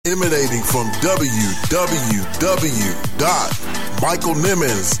Emanating from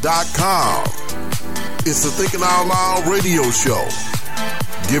www.michaelnimmons.com. It's the Thinking Out Loud radio show,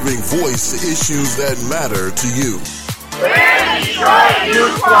 giving voice to issues that matter to you.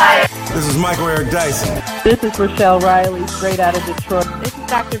 This is Michael Eric Dyson. This is Rochelle Riley, straight out of Detroit. This is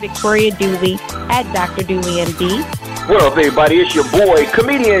Dr. Victoria Dooley at Dr. Dooley MD. What up, everybody? It's your boy,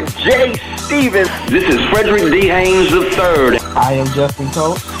 comedian Jay Stevens. This is Frederick D. Haynes III. I am Justin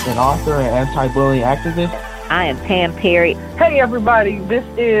Coates, an author and anti-bullying activist. I am Pam Perry. Hey, everybody. This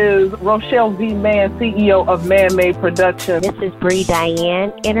is Rochelle V. Mann, CEO of Man Made Productions. This is Bree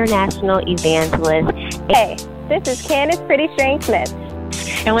Diane, international evangelist. Hey, this is Candace Pretty String Smith.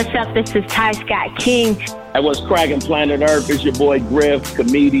 And what's up? This is Ty Scott King. And what's cracking Planet Earth? It's your boy Griff,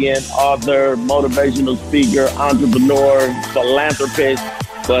 comedian, author, motivational speaker, entrepreneur, philanthropist,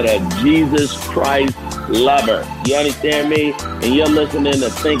 but a Jesus Christ lover. You understand me? And you're listening to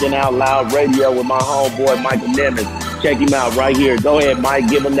Thinking Out Loud Radio with my homeboy Michael Nimmons. Check him out right here. Go ahead, Mike.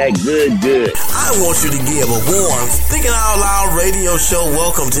 Give him that good. I want you to give a warm Thinking Out Loud radio show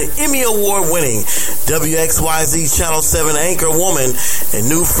welcome to Emmy Award winning WXYZ Channel 7 anchor woman and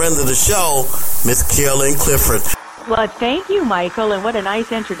new friend of the show, Miss Carolyn Clifford. Well, thank you, Michael, and what a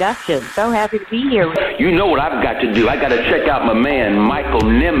nice introduction. So happy to be here. You know what I've got to do. I got to check out my man, Michael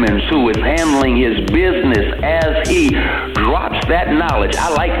Nimmons, who is handling his business as he drops that knowledge. I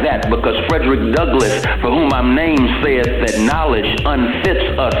like that because Frederick Douglass, for whom I'm named, says that knowledge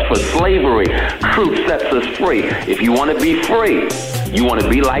unfits us for slavery. Truth sets us free. If you want to be free, you want to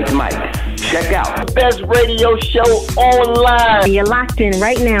be like Mike. Check out the best radio show online. You're locked in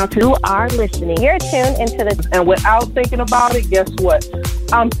right now to who are listening. You're tuned into the... And without thinking about it, guess what?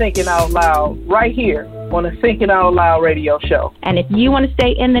 I'm thinking out loud right here on the Thinking Out Loud radio show. And if you want to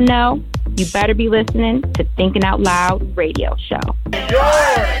stay in the know, you better be listening to Thinking Out Loud radio show. You're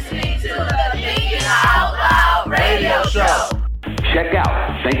listening to the Thinking Out Loud radio show. Check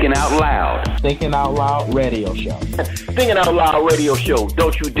out Thinking Out Loud. Thinking Out Loud radio show. Thinking Out Loud radio show.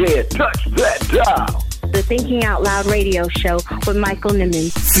 Don't you dare touch that dial. The Thinking Out Loud radio show with Michael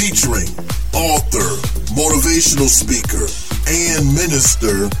Nimmons. Featuring author, motivational speaker, and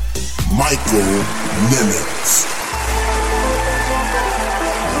minister, Michael Nimmons.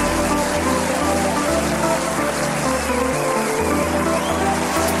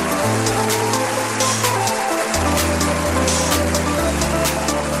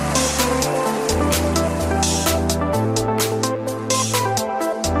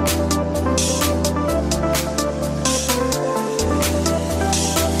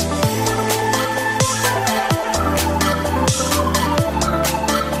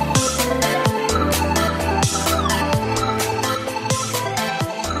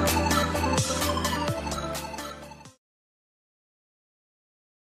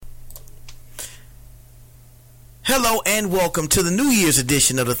 Hello and welcome to the New Year's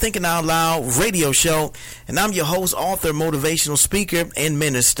edition of the Thinking Out Loud radio show. And I'm your host, author, motivational speaker, and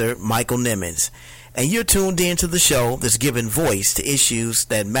minister, Michael Nimmons. And you're tuned in to the show that's giving voice to issues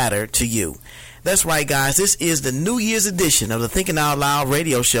that matter to you. That's right, guys. This is the New Year's edition of the Thinking Out Loud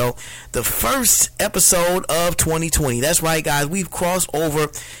radio show, the first episode of 2020. That's right, guys. We've crossed over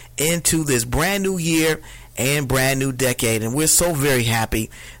into this brand new year and brand new decade, and we're so very happy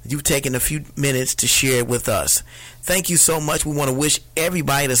that you've taken a few minutes to share it with us. Thank you so much. We want to wish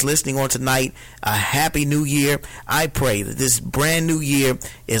everybody that's listening on tonight a happy new year. I pray that this brand new year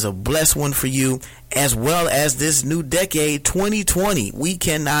is a blessed one for you, as well as this new decade, 2020. We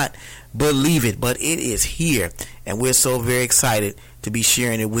cannot believe it, but it is here, and we're so very excited to be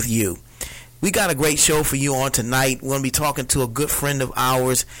sharing it with you. We got a great show for you on tonight. We're going to be talking to a good friend of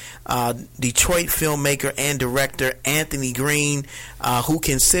ours, Detroit filmmaker and director Anthony Green, who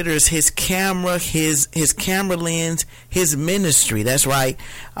considers his camera, his camera lens, his ministry. That's right.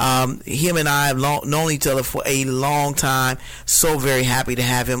 Him and I have known each other for a long time. So very happy to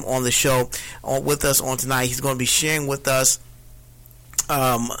have him on the show with us on tonight. He's going to be sharing with us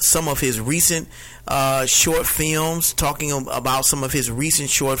some of his recent short films, talking about some of his recent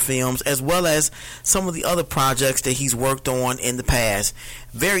short films, as well as some of the other projects that he's worked on in the past.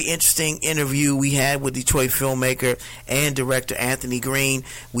 Very interesting interview we had with Detroit filmmaker and director Anthony Green.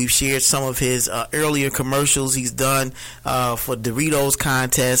 We've shared some of his earlier commercials he's done for Doritos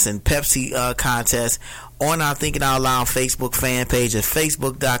contests and Pepsi contests on our Thinking Out Loud Facebook fan page at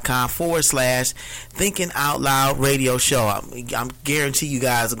facebook.com/Thinking Out Loud Radio Show. I'm guarantee you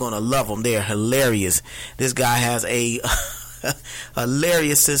guys are going to love them. They're hilarious. This guy has a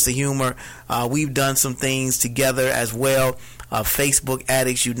hilarious sense of humor. We've done some things together as well. Facebook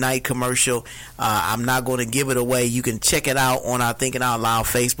Addicts Unite commercial. I'm not going to give it away. You can check it out on our Thinking Out Loud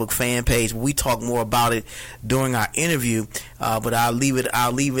Facebook fan page. We talk more about it during our interview, but I'll leave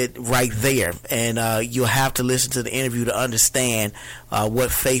it right there, and you'll have to listen to the interview to understand what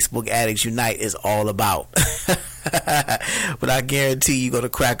Facebook Addicts Unite is all about. But I guarantee you're going to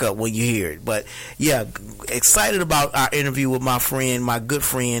crack up when you hear it. But yeah, excited about our interview with my good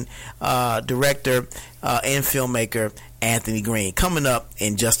friend, director and filmmaker Anthony Green, coming up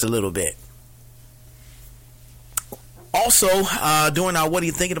in just a little bit. Also, during our What Are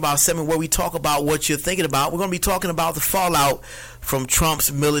You Thinking About segment, where we talk about what you're thinking about, we're going to be talking about the fallout from Trump's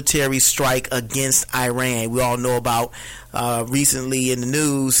military strike against Iran. We all know about recently in the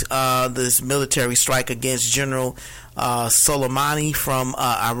news this military strike against General Soleimani from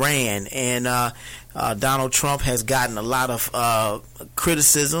Iran. And Donald Trump has gotten a lot of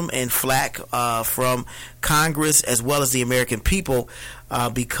criticism and flack from Congress as well as the American people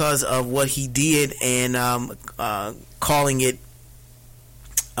because of what he did, and calling it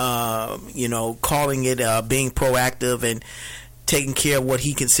being proactive and taking care of what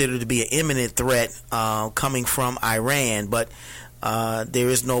he considered to be an imminent threat coming from Iran. But there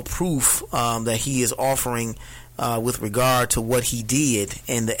is no proof that he is offering with regard to what he did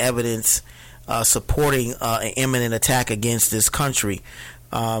and the evidence supporting an imminent attack against this country.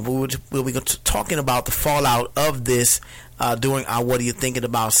 We'll be talking about the fallout of this during our What Are You Thinking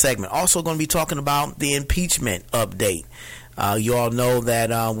About segment. Also going to be talking about the impeachment update. You all know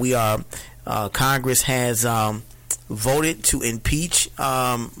that Congress has voted to impeach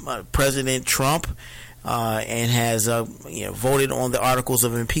President Trump and has voted on the articles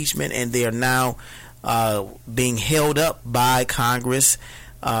of impeachment, and they are now being held up by Congress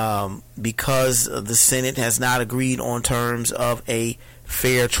because the Senate has not agreed on terms of a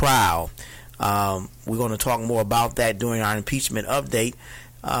fair trial. We're going to talk more about that during our impeachment update,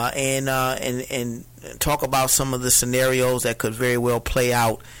 and talk about some of the scenarios that could very well play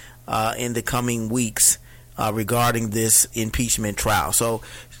out in the coming weeks regarding this impeachment trial. So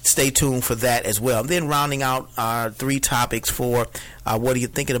stay tuned for that as well. Then rounding out our three topics for What Are You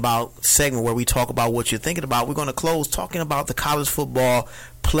Thinking About segment, where we talk about what you're thinking about, we're going to close talking about the college football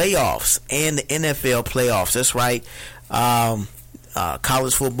playoffs and the NFL playoffs. That's right.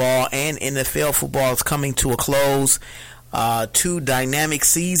 College football and NFL football is coming to a close. Two dynamic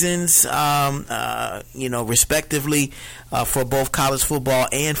seasons, respectively, for both college football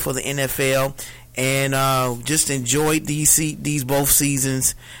and for the NFL. And just enjoyed these both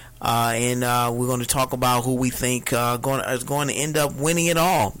seasons. And we're going to talk about who we think is going to end up winning it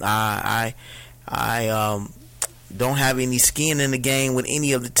all. I don't have any skin in the game with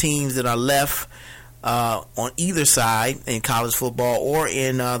any of the teams that are left on either side in college football or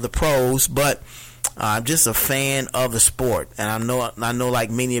in the pros, but I'm just a fan of the sport, and I know like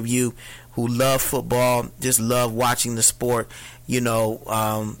many of you who love football, just love watching the sport. You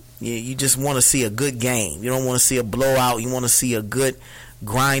just want to see a good game. You don't want to see a blowout. You want to see a good,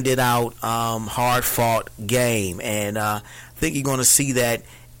 grinded out, hard fought game, and I think you're going to see that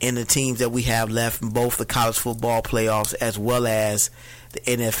in the teams that we have left in both the college football playoffs as well as the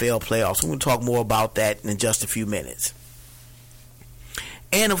NFL playoffs. We're going to talk more about that in just a few minutes.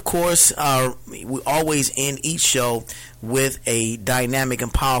 And of course, we always end each show with a dynamic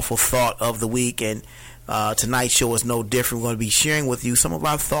and powerful thought of the week, and tonight's show is no different. We're going to be sharing with you some of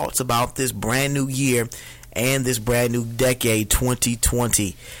our thoughts about this brand new year and this brand new decade,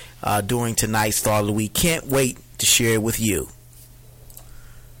 2020, during tonight's thought of the week. Can't wait to share it with you.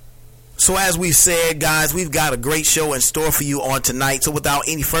 So as we've said, guys, we've got a great show in store for you on tonight. So without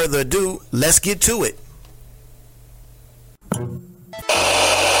any further ado, let's get to it.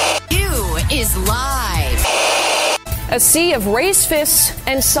 Is live. A sea of raised fists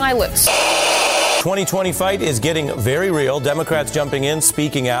and silence. 2020 fight is getting very real. Democrats jumping in,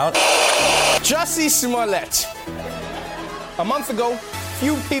 speaking out. Jussie Smollett. A month ago,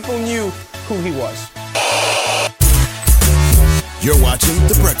 few people knew who he was. You're watching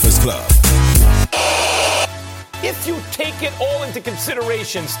The Breakfast Club. If you take it all into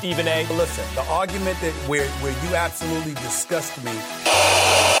consideration, Stephen A. Listen, the argument that where you absolutely disgust me.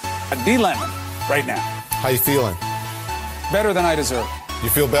 D. Lemon, right now. How you feeling? Better than I deserve. You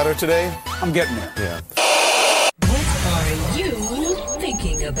feel better today? I'm getting there. Yeah. What are you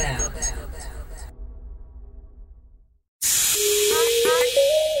thinking about?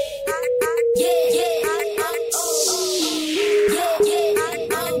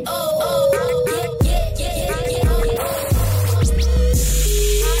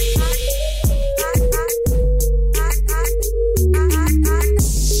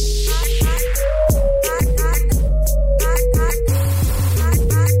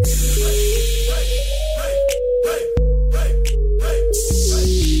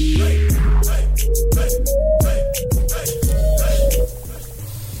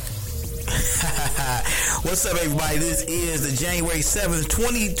 everybody. This is the January 7th,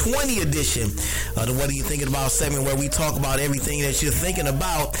 2020 edition of the What Are You Thinking About segment, where we talk about everything that you're thinking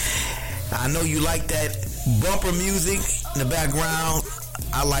about. I know you like that bumper music in the background.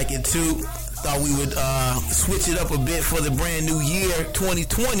 I like it too. Thought we would switch it up a bit for the brand new year,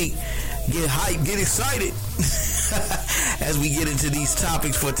 2020. Get hyped, get excited as we get into these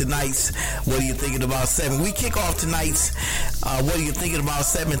topics for tonight's What Are You Thinking About segment. We kick off tonight's What Are You Thinking About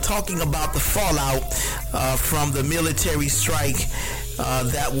segment talking about the fallout from the military strike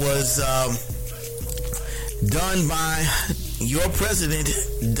that was done by your president,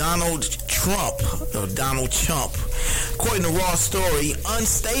 Donald Trump. According to Raw Story,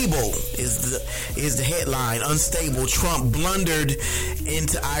 unstable is the headline. Unstable. Trump blundered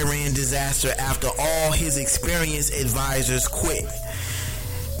into Iran disaster after all his experienced advisors quit.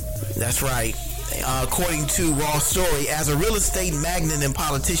 That's right. According to Raw Story, as a real estate magnate and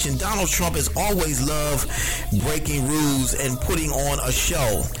politician, Donald Trump has always loved breaking rules and putting on a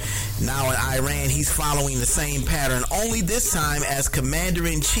show. Now in Iran, he's following the same pattern, only this time as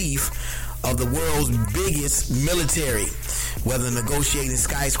commander-in-chief of the world's biggest military. Whether negotiating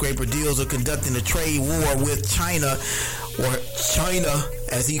skyscraper deals or conducting a trade war with China, or China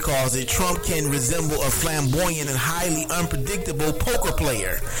as he calls it, Trump can resemble a flamboyant and highly unpredictable poker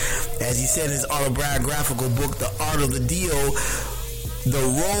player. As he said in his autobiographical book, The Art of the Deal, the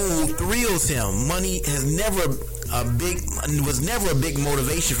role thrills him. Money was never a big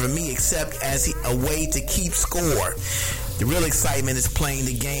motivation for me, except as a way to keep score. The real excitement is playing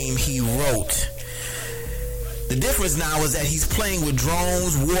the game he wrote. The difference now is that he's playing with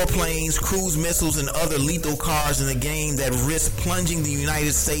drones, warplanes, cruise missiles, and other lethal cars in a game that risks plunging the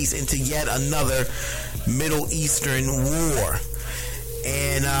United States into yet another Middle Eastern war.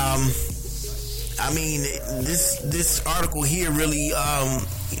 And I mean, this article here really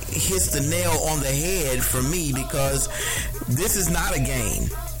hits the nail on the head for me, because this is not a game.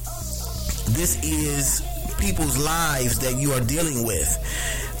 This is people's lives that you are dealing with.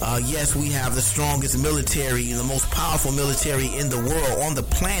 Yes, we have the strongest military, the most powerful military in the world, on the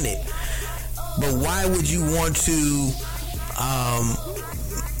planet. But why would you want to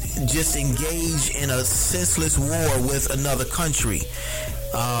just engage in a senseless war with another country?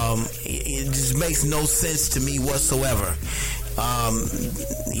 It just makes no sense to me whatsoever.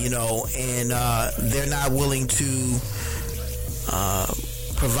 They're not willing to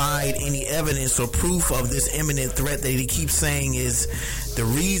provide any evidence or proof of this imminent threat that he keeps saying is the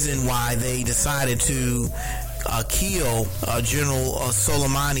reason why they decided to kill General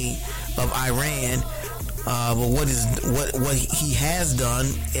Soleimani of Iran. But what he has done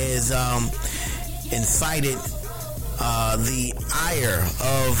is incited the ire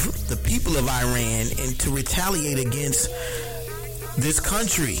of the people of Iran and to retaliate against this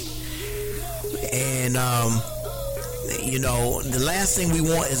country. And the last thing we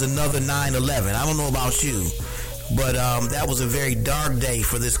want is another 9/11. I don't know about you, but that was a very dark day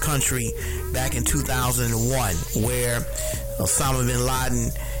for this country back in 2001, where Osama bin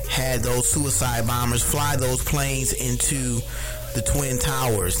Laden had those suicide bombers fly those planes into the Twin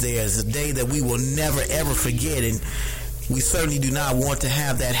Towers. There's a day that we will never ever forget, and we certainly do not want to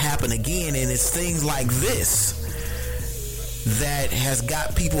have that happen again. And it's things like this that has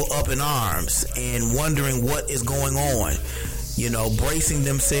got people up in arms and wondering what is going on, bracing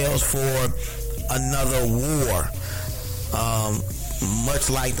themselves for another war, much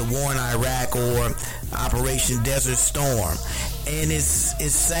like the war in Iraq or Operation Desert Storm. And it's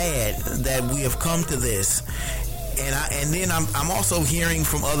sad that we have come to this. And then I'm also hearing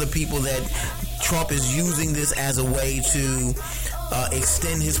from other people that Trump is using this as a way to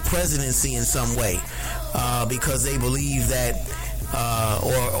extend his presidency in some way, because they believe that,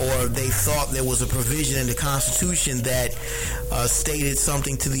 or they thought there was a provision in the Constitution that stated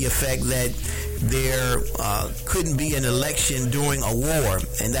something to the effect that there couldn't be an election during a war,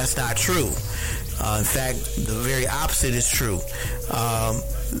 and that's not true. In fact, the very opposite is true.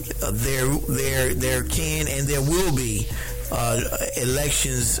 There can and there will be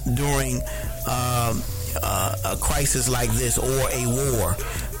elections during a crisis like this or a war.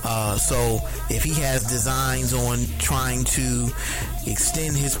 So if he has designs on trying to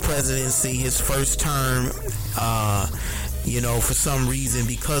extend his presidency, his first term, for some reason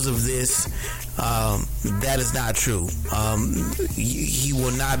because of this, that is not true. He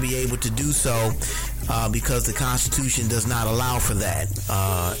will not be able to do so because the Constitution does not allow for that.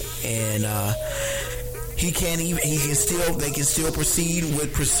 They can still proceed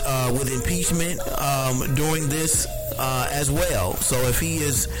with impeachment during this as well. So if he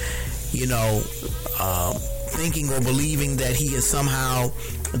is, thinking or believing that he is somehow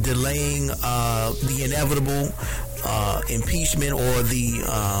delaying the inevitable impeachment or the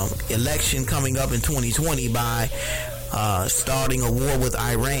election coming up in 2020 by starting a war with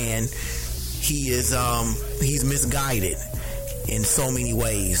Iran. He's misguided in so many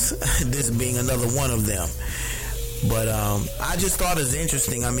ways, this being another one of them. But I just thought it was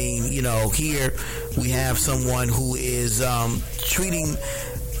interesting. I mean, here we have someone who is treating,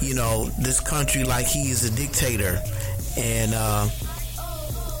 this country like he is a dictator, and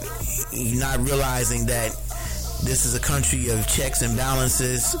not realizing that this is a country of checks and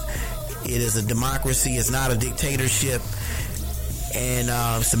balances. It is a democracy. It's not a dictatorship. And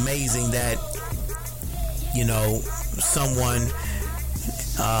it's amazing that, someone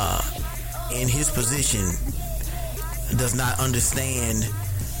in his position does not understand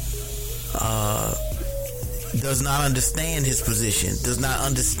his position, does not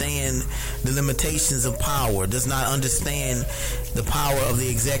understand the limitations of power, does not understand the power of the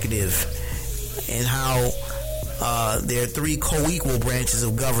executive, and how there are three co-equal branches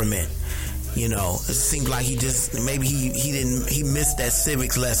of government. It seems like he missed that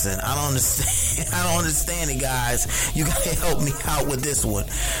civics lesson. I don't understand it, guys. You gotta help me out with this one.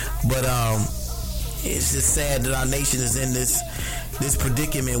 But it's just sad that our nation is in this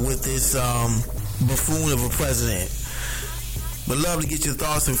predicament with this buffoon of a president. But love to get your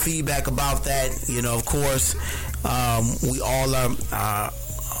thoughts and feedback about that. Of course, we all are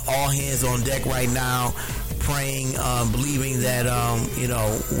all hands on deck right now, praying, believing that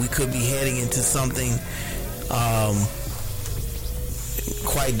we could be heading into something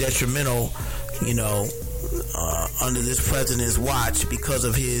quite detrimental, under this president's watch because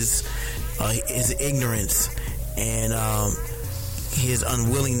of his ignorance and his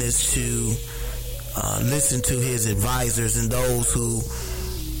unwillingness to listen to his advisors and those who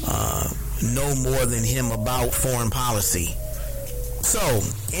know more than him about foreign policy. So,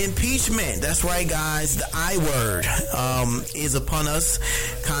 impeachment. That's right, guys. The I word is upon us.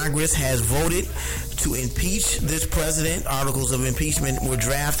 Congress has voted to impeach this president. Articles of impeachment were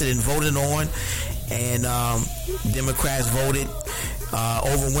drafted and voted on, and Democrats voted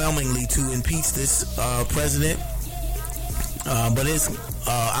overwhelmingly to impeach this president. But it's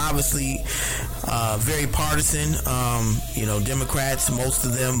obviously very partisan. Democrats, most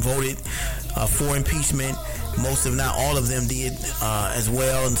of them voted for impeachment. Most, if not all of them, did as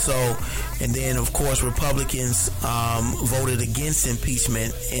well. And then, of course, Republicans voted against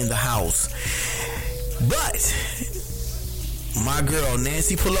impeachment in the House. But my girl,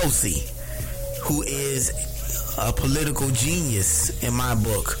 Nancy Pelosi, who is a political genius in my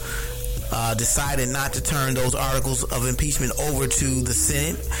book, decided not to turn those articles of impeachment over to the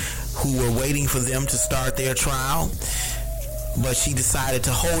Senate, who were waiting for them to start their trial. But she decided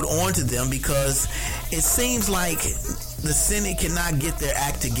to hold on to them because it seems like the Senate cannot get their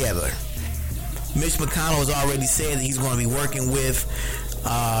act together. Mitch McConnell has already said that he's going to be working with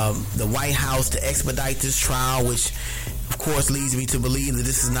the White House to expedite this trial, which of course leads me to believe that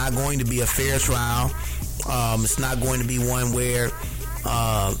this is not going to be a fair trial. It's not going to be one where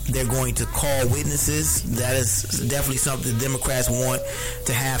they're going to call witnesses. That is definitely something the Democrats want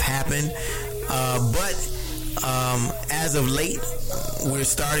to have happen. But as of late, we're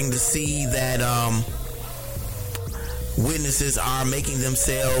starting to see that witnesses are making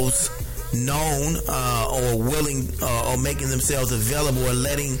themselves known or willing or making themselves available and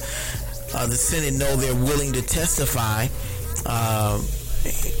letting the Senate know they're willing to testify.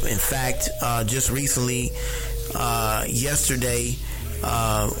 In fact, just recently, yesterday,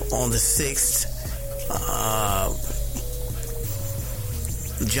 on the 6th,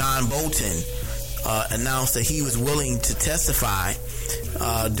 John Bolton announced that he was willing to testify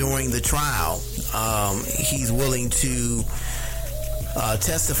during the trial. He's willing to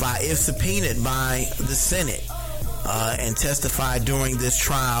testify if subpoenaed by the Senate and testify during this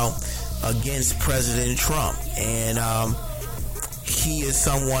trial against President Trump. And he is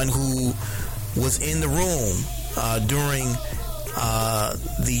someone who was in the room during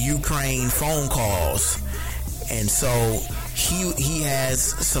the Ukraine phone calls. And so he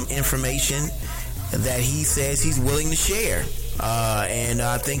has some information that he says he's willing to share. And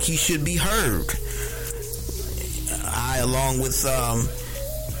I think he should be heard. I, along with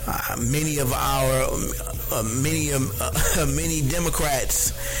many of our many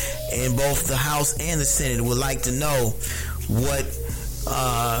Democrats in both the House and the Senate, would like to know what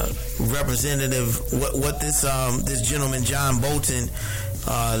this gentleman John Bolton,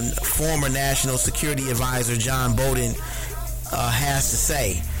 former National Security Advisor John Bolton, has to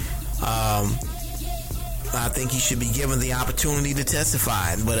say. I think he should be given the opportunity to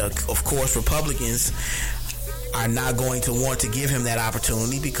testify. But of course, Republicans are not going to want to give him that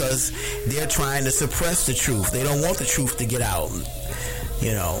opportunity because they're trying to suppress the truth. They don't want the truth to get out,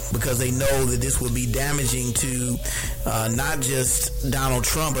 because they know that this would be damaging to not just Donald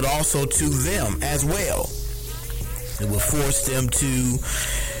Trump, but also to them as well. It will force them to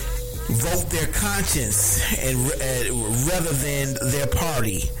vote their conscience and rather than their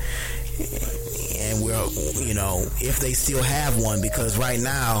party. And if they still have one, because right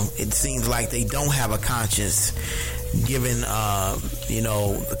now it seems like they don't have a conscience, given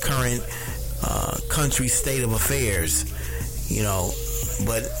the current country state of affairs.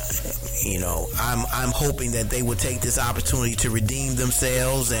 But I'm hoping that they would take this opportunity to redeem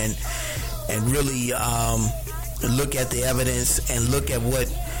themselves and really look at the evidence and look at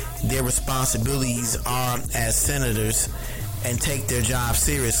what their responsibilities are as senators and take their job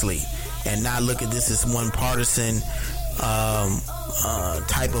seriously. And not look at this as one partisan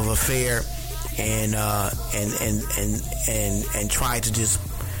type of affair, and try to just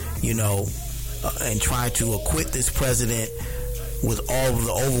and try to acquit this president with all of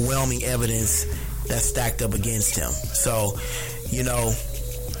the overwhelming evidence that's stacked up against him. So,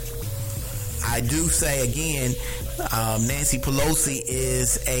 I do say again, Nancy Pelosi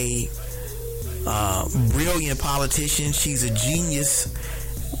is a brilliant politician. She's a genius.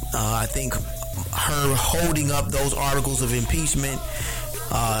 I think her holding up those articles of impeachment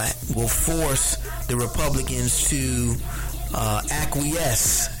will force the Republicans to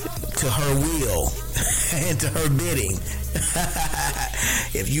acquiesce to her will and to her bidding.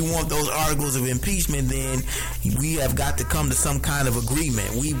 If you want those articles of impeachment, then we have got to come to some kind of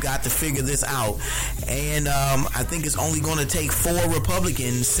agreement. We've got to figure this out. And I think it's only going to take 4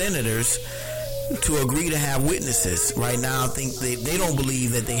 Republican senators to agree to have witnesses. Right now, I think they don't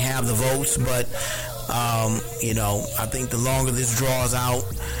believe that they have the votes, but I think the longer this draws out,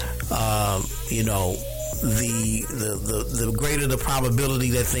 the greater the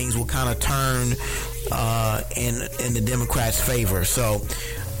probability that things will kind of turn in the Democrats' favor. So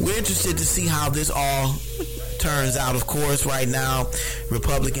we're interested to see how this all turns out. Of course, right now,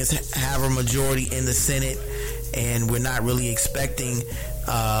 Republicans have a majority in the Senate, and we're not really expecting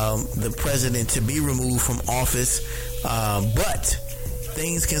the president to be removed from office, but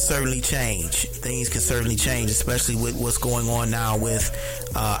things can certainly change. Things can certainly change, especially with what's going on now with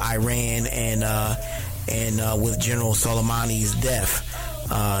Iran and with General Soleimani's death.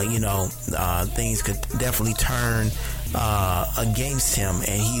 Things could definitely turn against him,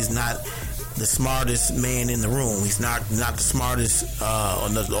 and he's not the smartest man in the room. He's not the smartest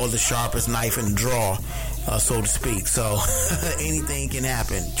or the sharpest knife in the drawer, so to speak. So anything can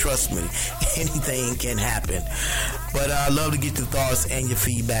happen. Trust me, anything can happen. But I'd love to get your thoughts and your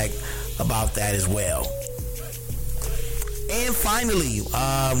feedback about that as well. And finally,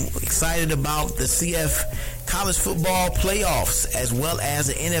 excited about the CF college football playoffs as well as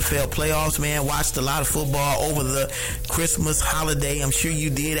the NFL playoffs, man. Watched a lot of football over the Christmas holiday. I'm sure you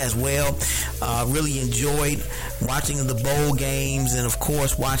did as well. Really enjoyed watching the bowl games and, of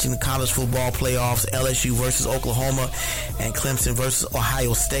course, watching the college football playoffs, LSU versus Oklahoma and Clemson versus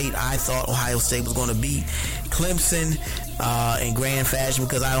Ohio State. I thought Ohio State was going to beat Clemson in grand fashion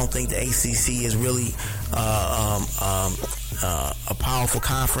because I don't think the ACC is really a powerful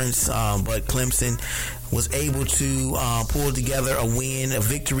conference, but Clemson was able to pull together a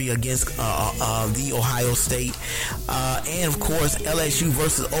victory against the Ohio State. And, of course, LSU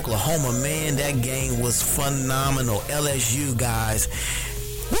versus Oklahoma. Man, that game was phenomenal. LSU, guys.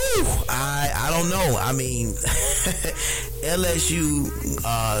 Woo! I don't know. I mean, LSU,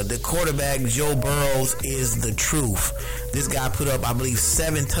 the quarterback, Joe Burrows, is the truth. This guy put up, I believe,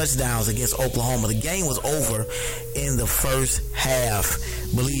 7 touchdowns against Oklahoma. The game was over in the first half.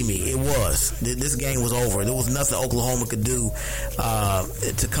 Believe me, it was. This game was over. There was nothing Oklahoma could do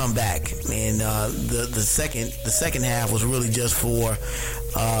to come back. And the second half was really just for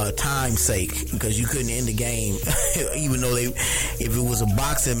time's sake, because you couldn't end the game. Even though if it was a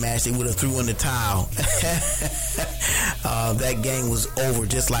boxing match, they would have threw in the towel. That game was over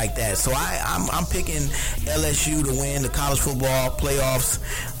just like that. So I'm picking LSU to win the college football playoffs,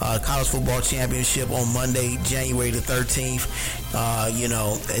 college football championship on Monday, January the 13th.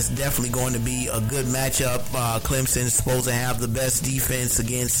 It's definitely going to be a good matchup. Clemson is supposed to have the best defense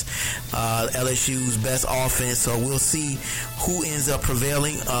against LSU's best offense. So we'll see who ends up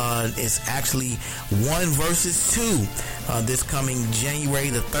prevailing. It's actually 1 versus 2 this coming January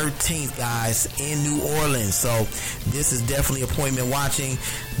the 13th, guys, in New Orleans. So this is definitely appointment watching,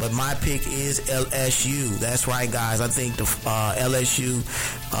 but my pick is LSU. That's right, guys. I think the LSU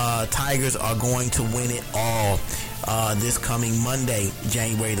Tigers are going to win it all this coming Monday,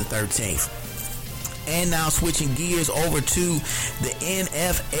 January the 13th. And now switching gears over to the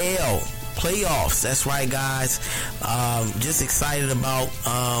NFL playoffs. That's right, guys. Just excited about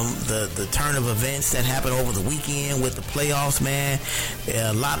the turn of events that happened over the weekend with the playoffs, man.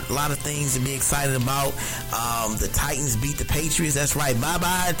 A lot of things to be excited about. The Titans beat the Patriots. That's right.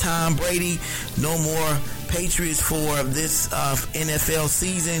 Bye-bye, Tom Brady. No more Patriots for this NFL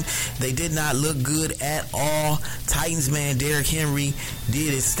season. They did not look good at all. Titans, man, Derrick Henry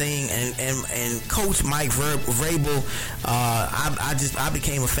did his thing, and Coach Mike Vrabel, I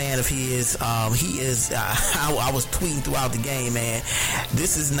became a fan of his. He is. I was tweeting throughout the game, man.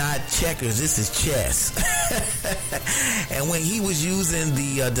 This is not checkers. This is chess. And when he was using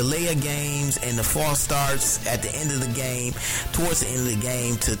the delay of games and the false starts at the end of the game, towards the end of the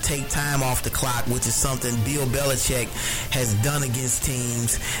game, to take time off the clock, which is something Bill Belichick has done against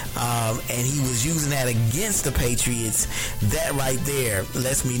teams, and he was using that against the Patriots. That right there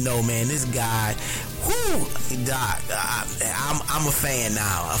lets me know, man, this guy, Doc, I'm a fan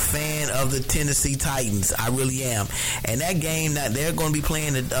now, a fan of the Tennessee Titans. I really am. And that game, that they're going to be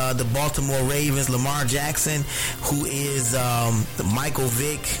playing the Baltimore Ravens. Lamar Jackson, who is Michael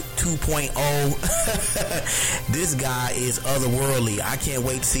Vick 2.0. This guy is otherworldly. I can't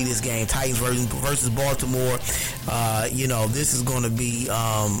wait to see this game. Titans versus Baltimore. This is going to be,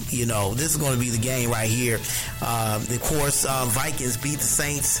 this is going to be the game right here. Of course, Vikings beat the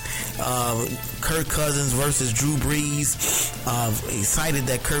Saints. Kirk Cousins versus Drew Brees. Excited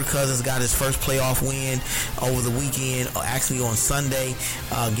that Kirk Cousins got his first playoff win over the weekend, actually on Sunday,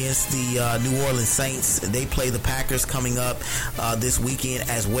 against the New Orleans Saints. They play the Packers coming up this weekend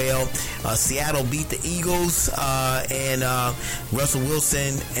as well. Seattle beat the Eagles, and Russell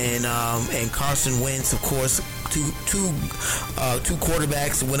Wilson and Carson Wentz, of course, two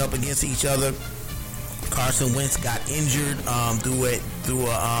quarterbacks went up against each other. Carson Wentz got injured through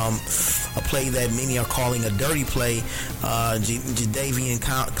a play that many are calling a dirty play. Jadeveon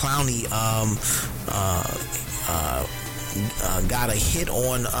Clowney got a hit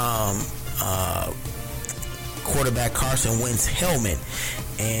on quarterback Carson Wentz's helmet,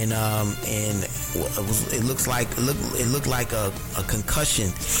 and it looked like a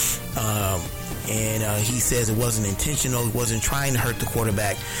concussion. And he says it wasn't intentional. He wasn't trying to hurt the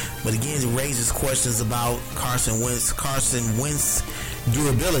quarterback. But again, it raises questions about Carson Wentz's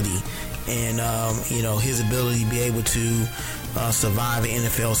durability and his ability to be able to survive an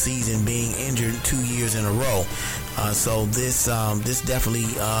NFL season being injured 2 years in a row. So this definitely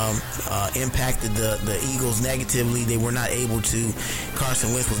impacted the Eagles negatively. They were not able to.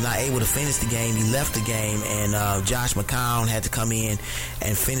 Carson Wentz was not able to finish the game. He left the game, and Josh McCown had to come in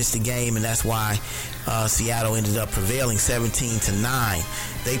and finish the game, and that's why Seattle ended up prevailing 17-9.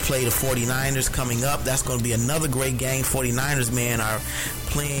 They play the 49ers coming up. That's going to be another great game. 49ers, man, are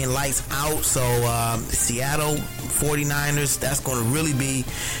playing lights out. So Seattle 49ers, that's going to really be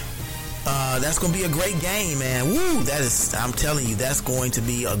that's going to be a great game, man. Woo! I'm telling you, that's going to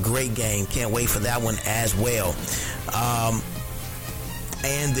be a great game. Can't wait for that one as well.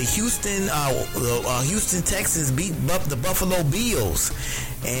 And the Houston Texans beat the Buffalo Bills,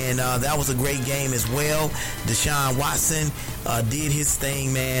 and that was a great game as well. Deshaun Watson did his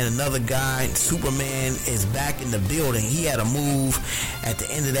thing, man. Another guy, Superman, is back in the building. He had a move at the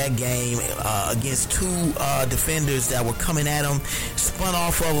end of that game against two defenders that were coming at him, spun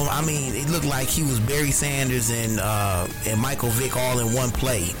off of him. I mean, it looked like he was Barry Sanders and Michael Vick all in one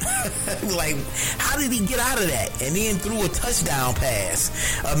play. Like, how did he get out of that? And then threw a touchdown pass.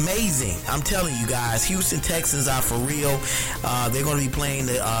 Amazing. I'm telling you guys, Houston Texans are for real. They're going to be playing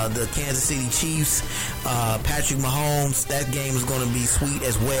the Kansas City Chiefs. Patrick Mahomes, that game is going to be sweet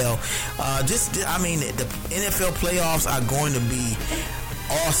as well. The NFL playoffs are going to be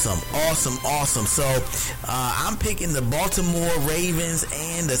awesome. So I'm picking the Baltimore Ravens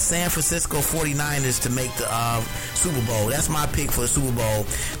and the San Francisco 49ers to make the Super Bowl. That's my pick for the Super Bowl.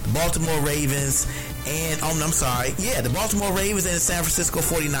 Baltimore Ravens and the Baltimore Ravens and the San Francisco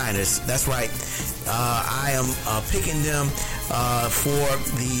 49ers. That's right. I am picking them for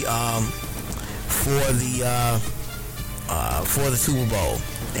the Super Bowl.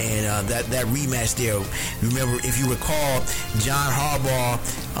 And that rematch there. Remember, if you recall, John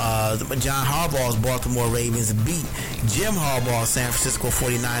Harbaugh's Baltimore Ravens beat Jim Harbaugh's San Francisco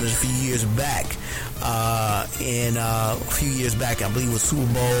 49ers a few years back. I believe it was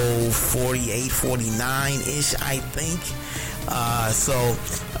Super Bowl 48, 49-ish, I think.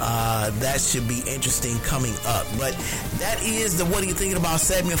 That should be interesting coming up. But that is the What Are You Thinking About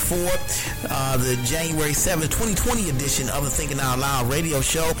segment for the January 7th, 2020 edition of the Thinking Out Loud radio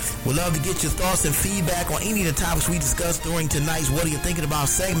show. We'd love to get your thoughts and feedback on any of the topics we discussed during tonight's What Are You Thinking About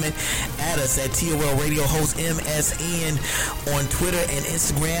segment. Add us at TOL Radio Host MSN on Twitter and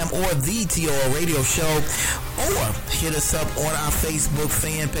Instagram, or the TOL Radio Show, or hit us up on our Facebook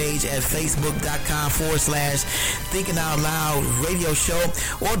fan page at facebook.com/Thinking Out Loud Radio Show,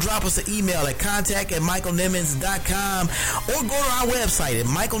 or drop us an email at contact@michaelnimmons.com, or go to our website at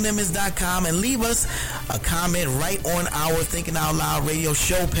michaelnimmons.com and leave us a comment right on our Thinking Out Loud Radio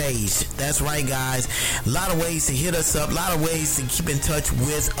Show page. That's right, guys. A lot of ways to hit us up, a lot of ways to keep in touch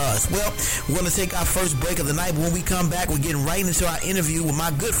with us. Well, we're going to take our first break of the night, but when we come back, we're getting right into our interview with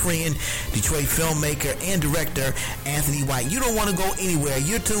my good friend, Detroit filmmaker and director Anthony White. You don't want to go anywhere.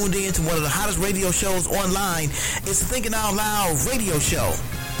 You're tuned in to one of the hottest radio shows online. It's the Thinking Out Loud Radio Show.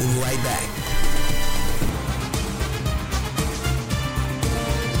 We'll be right back.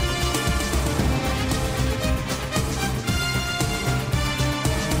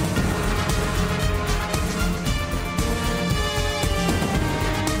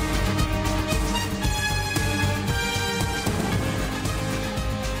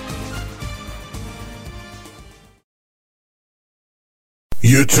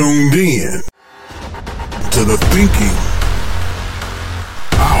 You're tuned in to the Thinking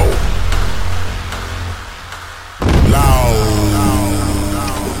Out Loud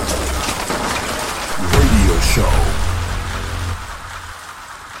Radio Show,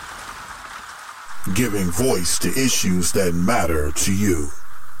 giving voice to issues that matter to you.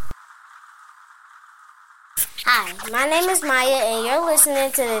 Hi, my name is Maya, and you're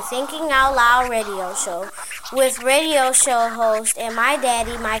listening to the Thinking Out Loud radio show with radio show host and my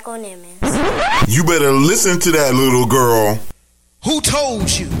daddy, Michael Nimmons. You better listen to that, little girl. Who told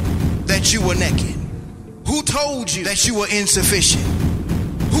you that you were naked? Who told you that you were insufficient?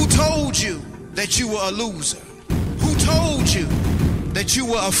 Who told you that you were a loser? Who told you that you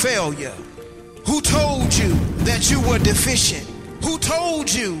were a failure? Who told you that you were deficient? Who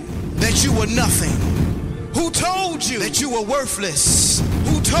told you that you were nothing? Who told you that you were worthless?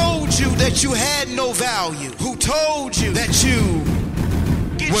 Who told you that you had no value? Who told you that you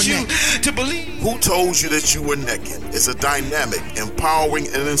were naked? To believe? Who Told You That You Were Naked is a dynamic, empowering,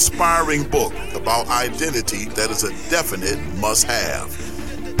 and inspiring book about identity that is a definite must-have.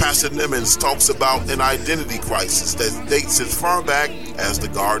 Pastor Nimmons talks about an identity crisis that dates as far back as the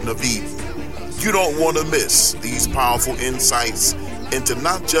Garden of Eden. You don't want to miss these powerful insights into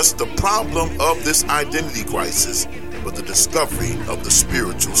not just the problem of this identity crisis, but the discovery of the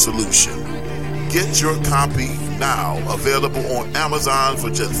spiritual solution. Get your copy now, available on Amazon for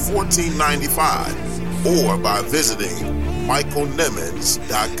just $14.95, or by visiting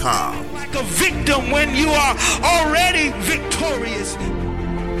michaelnimmons.com. Like a victim when you are already victorious.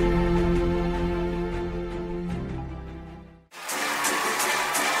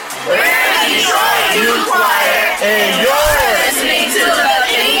 And you're listening to the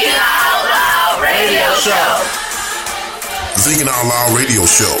Thinking Out Loud Radio Show. The Thinking Out Loud Radio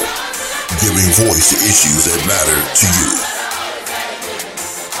Show, giving voice to issues that matter to you.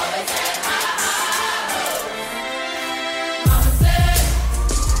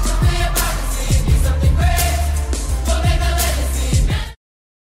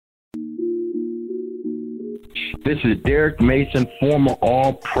 This is Derek Mason, former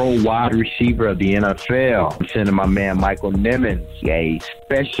All-Pro wide receiver of the NFL. I'm sending my man Michael Nimmons a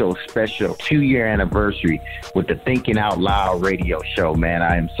special 2-year anniversary with the Thinking Out Loud radio show, man.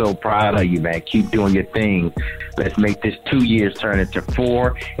 I am so proud of you, man. Keep doing your thing. Let's make this 2 years turn into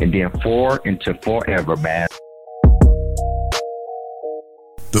 4, and then 4 into forever, man.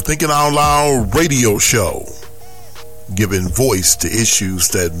 The Thinking Out Loud radio show, giving voice to issues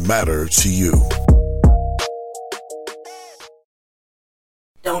that matter to you.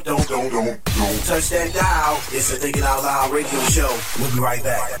 Don't touch that dial. It's the Thinking Out Loud radio show. We'll be right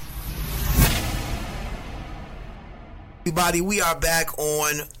back. Everybody, we are back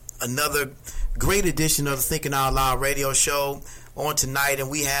on another great edition of the Thinking Out Loud radio show on tonight, and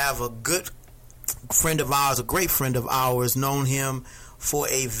we have a good friend of ours, a great friend of ours, known him for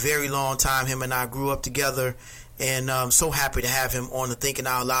a very long time. Him and I grew up together, and I'm so happy to have him on the Thinking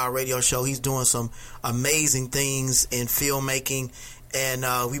Out Loud radio show. He's doing some amazing things in filmmaking, and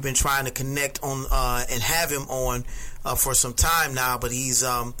we've been trying to connect on and have him on for some time now, but he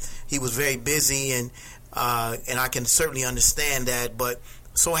was very busy, and I can certainly understand that. But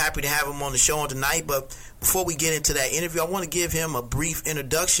so happy to have him on the show tonight. But before we get into that interview, I want to give him a brief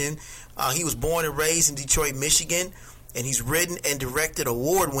introduction. He was born and raised in Detroit, Michigan. and he's written and directed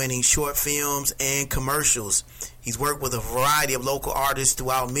award-winning short films and commercials. He's worked with a variety of local artists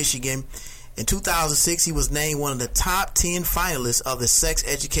throughout Michigan. In 2006, he was named one of the top 10 finalists of the Sex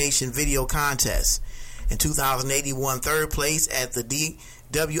Education Video Contest. In 2008, he won third place at the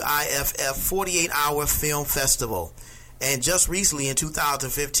WIFF 48-Hour Film Festival. And just recently, in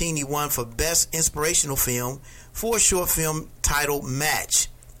 2015, he won for Best Inspirational Film for a short film titled Match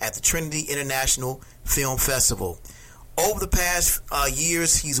at the Trinity International Film Festival. Over the past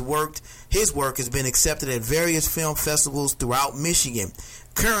years, his work has been accepted at various film festivals throughout Michigan.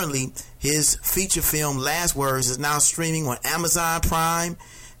 Currently, his feature film Last Words is now streaming on Amazon Prime,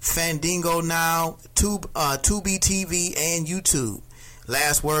 Fandango Now, Tubi TV, and YouTube.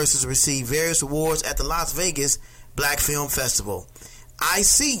 Last Words has received various awards at the Las Vegas Black Film Festival, I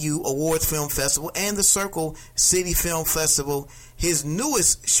See You Awards Film Festival, and the Circle City Film Festival. His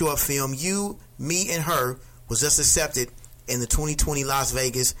newest short film, You, Me, and Her, was just accepted in the 2020 Las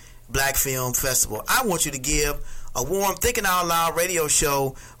Vegas Black Film Festival. I want you to give a warm Thinking Out Loud radio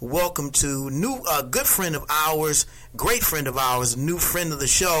show welcome to good friend of ours, great friend of ours, new friend of the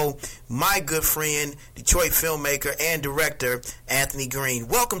show, my good friend, Detroit filmmaker and director, Anthony Green.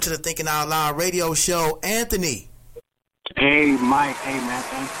 Welcome to the Thinking Out Loud radio show, Anthony. Hey, Mike. Hey, man.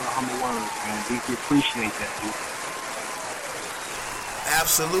 Thanks for the humble words, man. Deeply appreciate that, dude.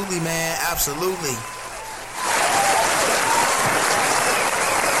 Absolutely, man. Absolutely.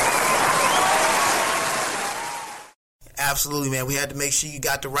 Absolutely, man. We had to make sure you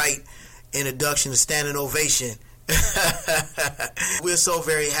got the right introduction, the standing ovation. We're so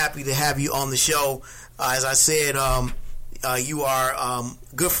very happy to have you on the show. As I said, you are a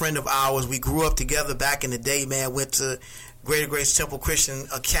good friend of ours. We grew up together back in the day, man. Went to Greater Grace Temple Christian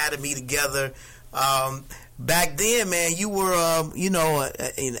Academy together. Back then, man, you were,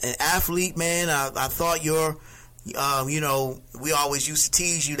 an athlete, man. I thought you're, we always used to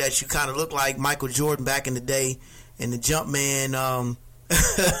tease you that you kind of looked like Michael Jordan back in the day. And the Jumpman,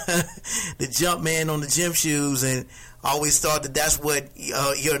 the Jumpman on the gym shoes, and I always thought that that's what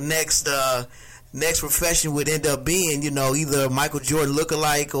your next profession would end up being. Either Michael Jordan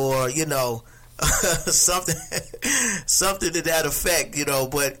lookalike or something to that effect.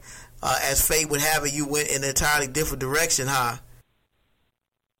 But as fate would have it, you went in an entirely different direction, huh?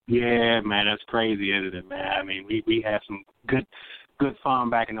 Yeah, man, that's crazy, isn't it, man? I mean, we had some good fun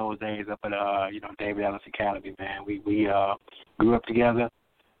back in those days up at David Ellis Academy, man. We grew up together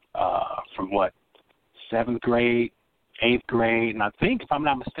from 7th grade, 8th grade, and I think, if I'm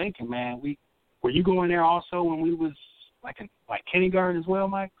not mistaken, man, were you going there also when we was like kindergarten as well,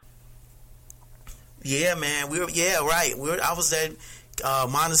 Mike? Yeah, man. Right. I was at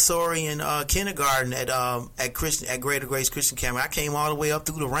Montessori and kindergarten at Greater Grace Christian Academy. I came all the way up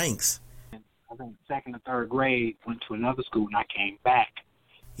through the ranks. I think 2nd and 3rd grade, went to another school, and I came back.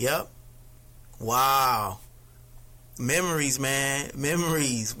 Yep. Wow. Memories, man.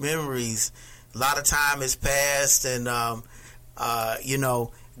 Memories. A lot of time has passed, and,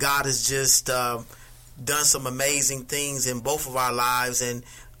 God has just done some amazing things in both of our lives, and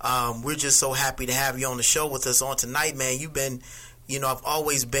we're just so happy to have you on the show with us on tonight, man. You've been, I've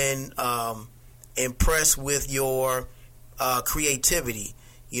always been impressed with your creativity.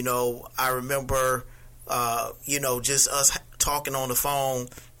 I remember, just us talking on the phone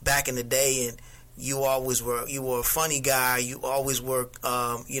back in the day, and you were a funny guy. You always were,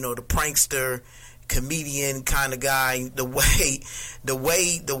 the prankster, comedian kind of guy. The way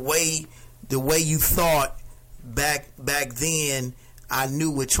you thought back then, I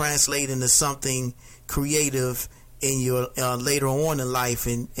knew would translate into something creative in your later on in life,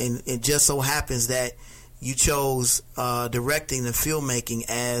 and it just so happens that you chose directing and filmmaking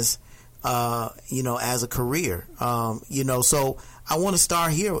as as a career. So I want to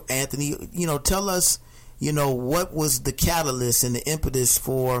start here, Anthony. Tell us, what was the catalyst and the impetus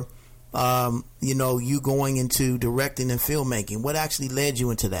for, you going into directing and filmmaking? What actually led you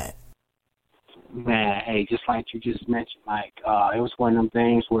into that? Man, hey, just like you just mentioned, Mike, it was one of them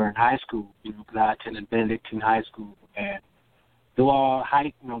things where in high school, because I attended Benedictine High School, and throughout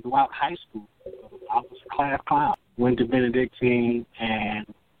high school, I was a class clown. Went to Benedictine, and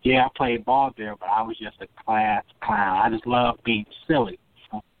yeah, I played ball there, but I was just a class clown. I just loved being silly.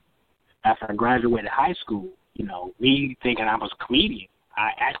 After I graduated high school, me thinking I was a comedian,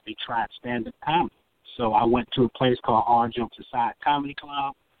 I actually tried stand-up comedy. So I went to a place called Hard Jump Society Comedy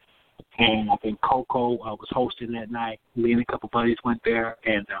Club, and I think Coco was hosting that night. Me and a couple buddies went there,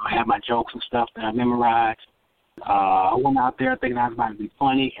 and I had my jokes and stuff that I memorized. I went out there thinking I was about to be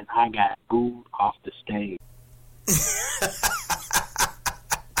funny, and I got booed off the stage.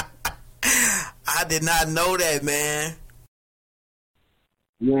 I did not know that, man.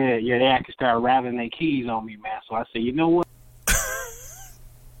 Yeah, they actually started rattling their keys on me, man. So I said, you know what?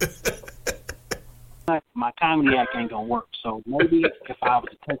 My comedy act ain't gonna work. So maybe if I was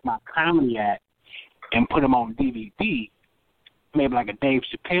to take my comedy act and put them on DVD, maybe like a Dave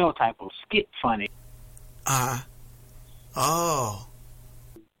Chappelle type of skit funny. Oh.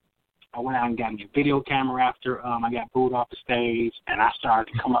 I went out and got me a video camera after I got booed off the stage, and I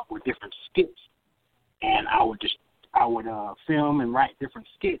started to come up with different skits. And I would film and write different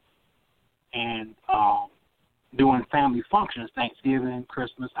skits. And doing family functions, Thanksgiving,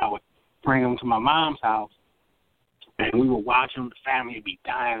 Christmas, I would bring them to my mom's house, and we would watch them. The family would be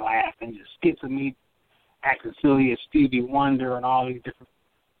dying laughing, just skits of me acting silly as Stevie Wonder and all these different.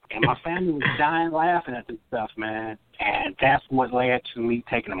 And my family was dying laughing at this stuff, man. And that's what led to me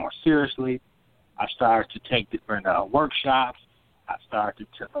taking it more seriously. I started to take different workshops. I started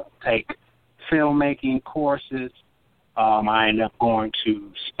to take filmmaking courses. I ended up going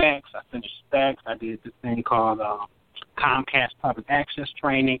to Specs. I finished Specs. I did this thing called Comcast Public Access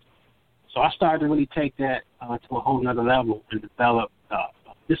Training. So I started to really take that to a whole nother level and develop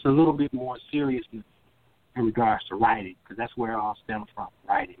just a little bit more seriousness in regards to writing, because that's where it all stems from,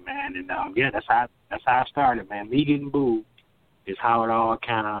 writing, man. And that's how I started, man. Me getting booed is how it all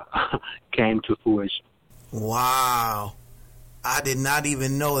kind of came to fruition. Wow, I did not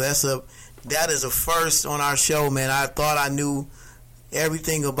even know that is a first on our show, man. I thought I knew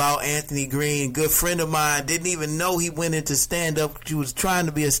everything about Anthony Green. Good friend of mine, didn't even know he went into stand-up. He was trying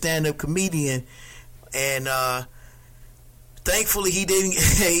to be a stand-up comedian, and thankfully it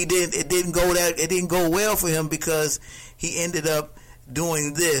didn't go well for him, because he ended up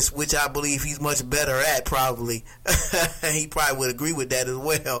doing this, which I believe he's much better at, probably. He probably would agree with that as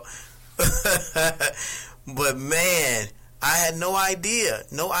well. But man, I had no idea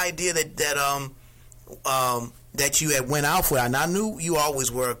that you had went out for it. And I knew you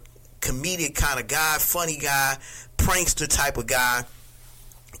always were a comedic kind of guy, funny guy, prankster type of guy,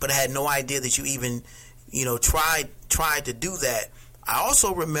 but I had no idea that you even, tried to do that. I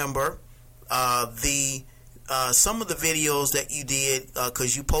also remember some of the videos that you did,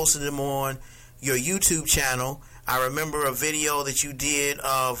 because you posted them on your YouTube channel. I remember a video that you did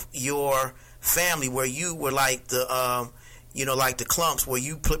of your family where you were like the like the Clumps, where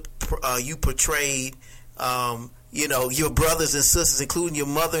you portrayed your brothers and sisters, including your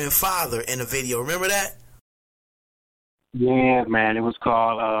mother and father, in a video. Remember that? Yeah, man. It was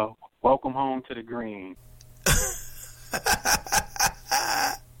called Welcome Home to the Green.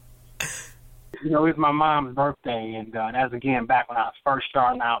 It was my mom's birthday, and that was, again, back when I was first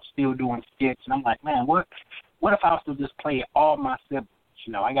starting out, still doing skits. And I'm like, man, what if I was to just play all my siblings?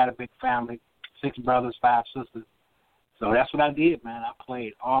 I got a big family, 6 brothers, 5 sisters. So that's what I did, man. I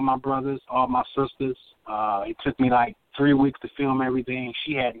played all my brothers, all my sisters. It took me like 3 weeks to film everything.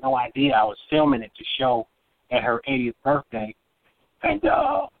 She had no idea I was filming it to show at her 80th birthday. And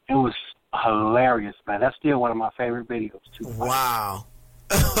it was hilarious, man. That's still one of my favorite videos, too. Wow.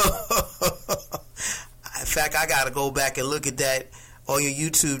 In fact, I got to go back and look at that on your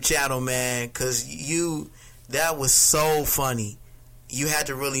YouTube channel, man, because that was so funny. You had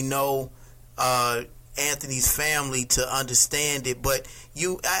to really know Anthony's family to understand it, but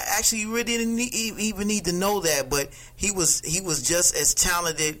you really didn't even need to know that. But he was just as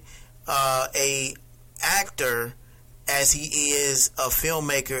talented a actor as he is a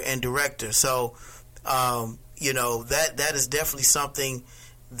filmmaker and director. So that is definitely something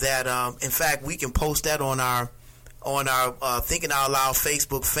that in fact we can post that on our Thinking Out Loud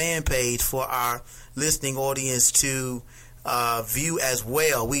Facebook fan page for our listening audience to view as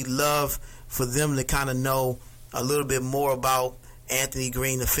well. We love for them to kind of know a little bit more about Anthony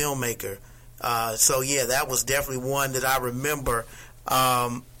Green, the filmmaker. So yeah, that was definitely one that I remember.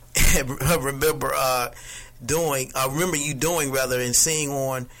 Remember you doing and seeing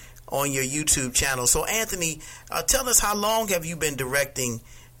on your YouTube channel. So Anthony, tell us, how long have you been directing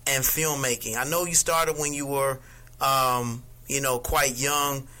and filmmaking? I know you started when you were, quite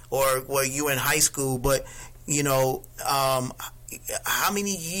young, or were you in high school, but how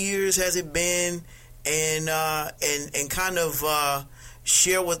many years has it been? And kind of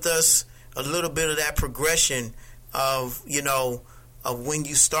share with us a little bit of that progression of when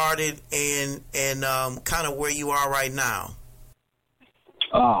you started and kind of where you are right now.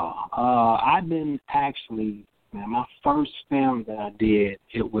 I've been actually, my first film that I did,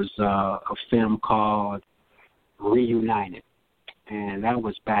 it was a film called Reunited. And that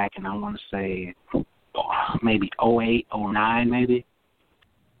was back in, I want to say, maybe 08, 09 maybe.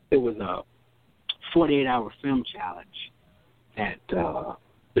 It was a 48-hour film challenge that the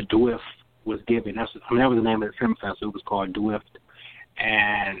DWIF was giving. That was the name of the film festival. It was called DWIF.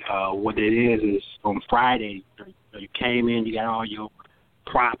 And what it is on Friday, you came in, you got all your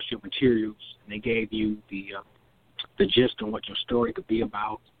props, your materials, and they gave you the gist on what your story could be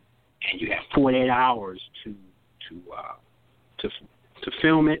about, and you have 48 hours to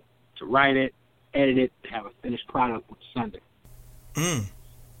film it, to write it, edit it, to have a finished product on Sunday.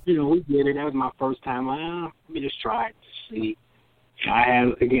 You know, we did it. That was my first time. Let me just try it to see. I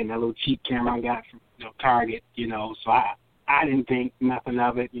had, again, that little cheap camera I got from Target, so I didn't think nothing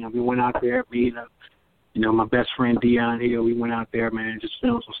of it. We went out there, me and my best friend Dion Hill, we went out there, man, just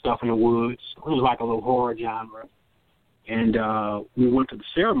filmed some stuff in the woods. It was like a little horror genre. And we went to the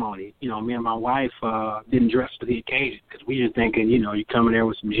ceremony. Me and my wife didn't dress for the occasion because we were thinking, you come in there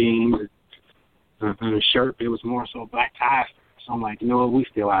with some jeans and a shirt. It was more so black tie. So I'm like, we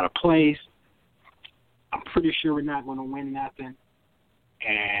feel out of place. I'm pretty sure we're not going to win nothing.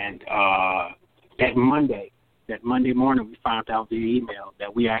 And that Monday morning, we found out via email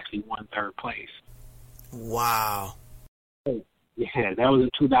that we actually won third place. Wow. Yeah, that was in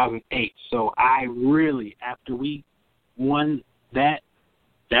 2008. So I really, after we won that,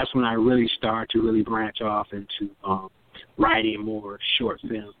 that's when I really started to really branch off into writing more short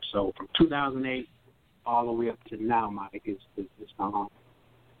films. So from 2008 all the way up to now, Mike, it's so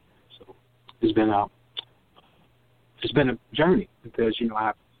it's been a journey because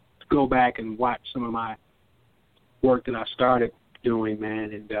I go back and watch some of my work that I started doing,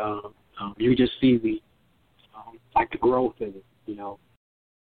 man, and you just see the growth in it,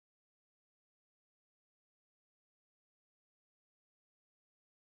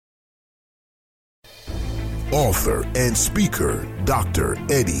 Author and speaker, Dr.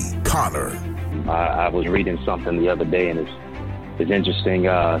 Eddie Connor. I was reading something the other day, and it's interesting.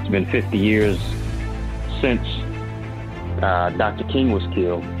 It's been 50 years since Dr. King was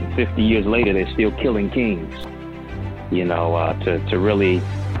killed. 50 years later, they're still killing kings. To really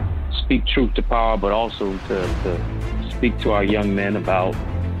speak truth to power, but also to speak to our young men about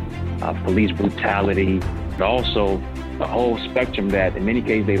police brutality, but also the whole spectrum that in many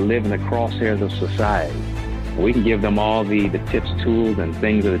cases they live in the crosshairs of society. We can give them all the tips, tools, and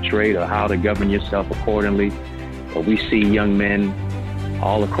things of the trade of how to govern yourself accordingly. But we see young men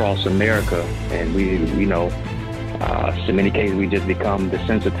all across America, and in many cases we just become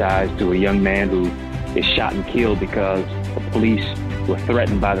desensitized to a young man who is shot and killed because the police were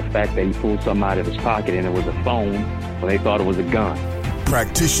threatened by the fact that he pulled something out of his pocket and it was a phone when they thought it was a gun.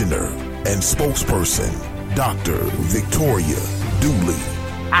 Practitioner and spokesperson, Dr. Victoria Dooley.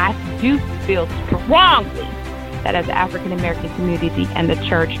 I do feel strongly that as the African American community and the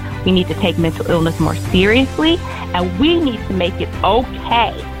church, we need to take mental illness more seriously, and we need to make it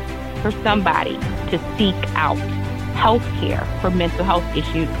okay for somebody to seek out health care for mental health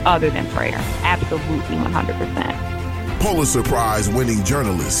issues other than prayer. Absolutely, 100%. Pulitzer Prize winning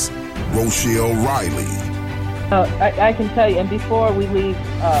journalist, Rochelle Riley. I can tell you, and before we leave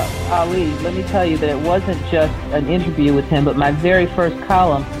Ali, let me tell you that it wasn't just an interview with him, but my very first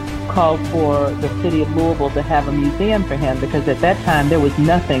column called for the city of Louisville to have a museum for him, because at that time there was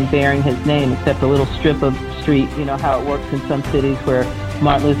nothing bearing his name except a little strip of street. You know how it works in some cities where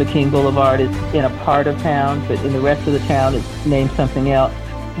Martin Luther King Boulevard is in a part of town, but in the rest of the town it's named something else.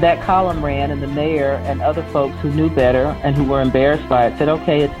 That column ran, and the mayor and other folks who knew better and who were embarrassed by it said,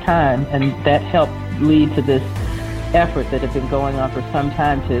 okay, it's time. And that helped lead to this effort that had been going on for some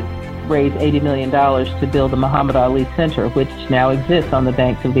time to raise $80 million to build the Muhammad Ali Center, which now exists on the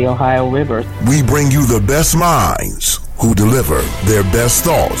banks of the Ohio River. We bring you the best minds who deliver their best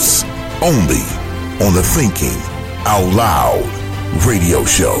thoughts only on the Thinking Out Loud radio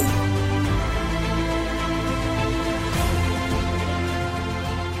show.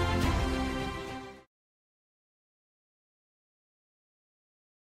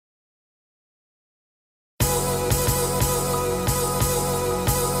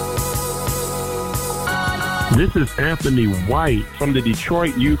 This is Anthony White from the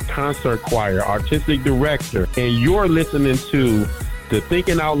Detroit Youth Concert Choir, Artistic Director, and you're listening to the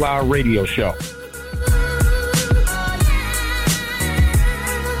Thinking Out Loud radio show.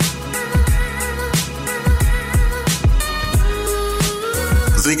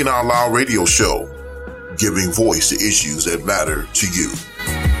 The Thinking Out Loud radio show, giving voice to issues that matter to you.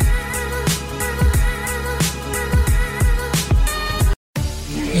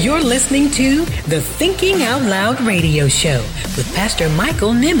 You're listening to the Thinking Out Loud radio show with Pastor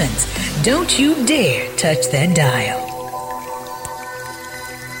Michael Nimmons. Don't you dare touch that dial.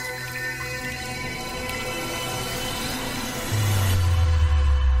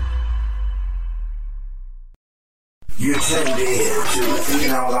 You're tuned in to the Thinking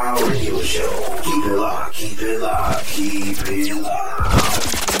Out Loud radio show. Keep it locked, keep it locked, keep it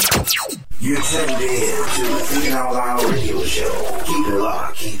locked. You're tuned in to the Thinking Out Loud radio show. Keep it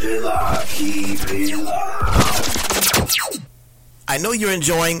locked, keep it locked, keep it locked. I know you're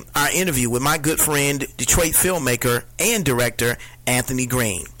enjoying our interview with my good friend, Detroit filmmaker and director, Anthony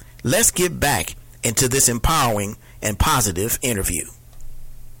Green. Let's get back into this empowering and positive interview.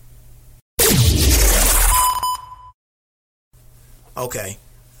 Okay,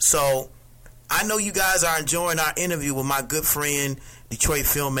 so I know you guys are enjoying our interview with my good friend, Detroit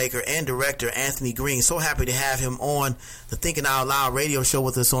filmmaker and director, Anthony Green. So happy to have him on the Thinking Out Loud radio show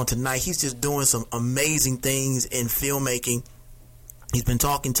with us on tonight. He's just doing some amazing things in filmmaking. He's been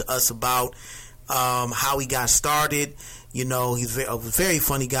talking to us about how he got started. You know, he's a very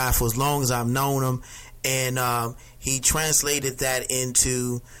funny guy for as long as I've known him. And he translated that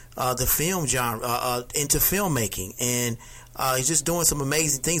into the film genre, into filmmaking. And he's just doing some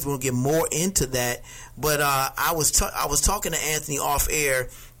amazing things. We'll get more into that. But I was talking to Anthony off air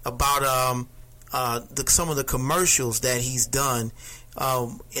about some of the commercials that he's done.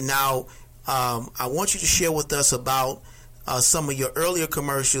 And now I want you to share with us about some of your earlier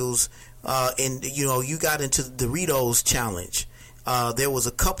commercials. And you got into the Doritos challenge. There was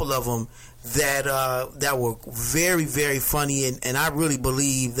a couple of them that were very, very funny, and I really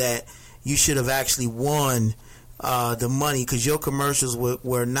believe that you should have actually won the money, because your commercials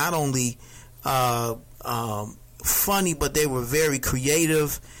were not only funny, but they were very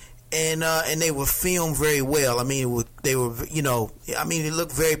creative, and they were filmed very well. I mean, they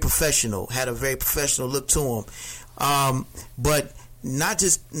looked very professional, had a very professional look to them. But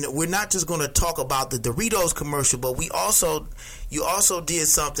we're not just going to talk about the Doritos commercial, but you also did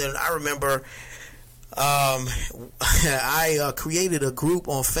something. I remember I created a group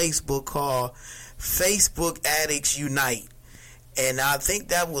on Facebook called Facebook Addicts Unite, and I think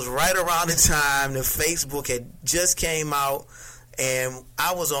that was right around the time that Facebook had just came out, and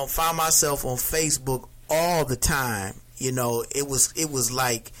I found myself on Facebook all the time. You know, it was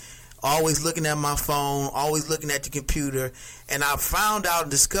like always looking at my phone, always looking at the computer, and I found out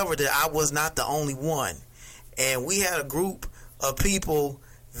and discovered that I was not the only one. And we had a group of people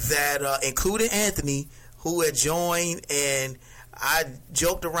that included Anthony, who had joined, and I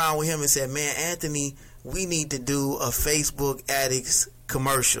joked around with him and said, man, Anthony, we need to do a Facebook Addicts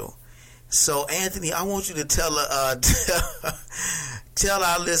commercial. So, Anthony, I want you to tell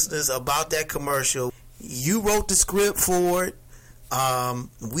our listeners about that commercial. You wrote the script for it.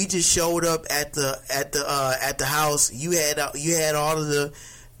 We just showed up at the house. You had all of the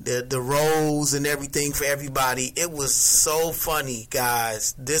roles and everything for everybody. It was so funny,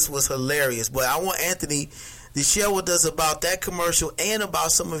 guys. This was hilarious. But I want Anthony to share with us about that commercial and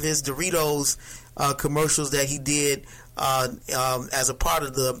about some of his Doritos commercials that he did as a part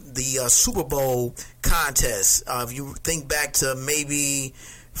of the Super Bowl contest. If you think back to maybe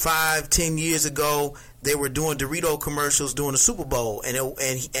 5-10 years ago, they were doing Dorito commercials during the Super Bowl, and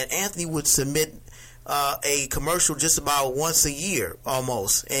Anthony would submit a commercial just about once a year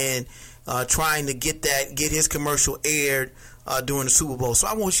almost, and trying to get his commercial aired during the Super Bowl. So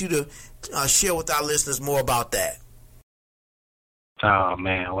I want you to share with our listeners more about that. Oh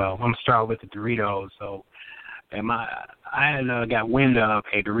man, well, I'm gonna start with the Doritos. So, I had got wind of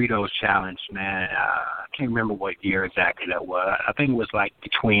a Doritos challenge, man. I can't remember what year exactly that was. I think it was like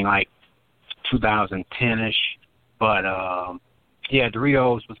between 2010-ish. But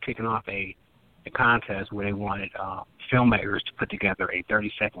Doritos was kicking off a contest where they wanted filmmakers to put together a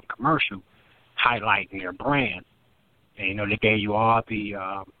 30-second commercial highlighting their brand. And they gave you all the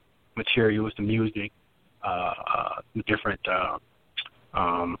materials, the music, the different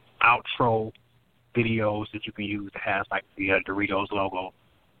outro videos that you can use that has like the Doritos logo.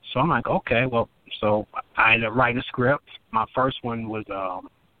 So I'm like, okay, well, so I ended up writing a script. My first one was a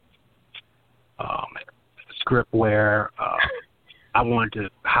script where I wanted to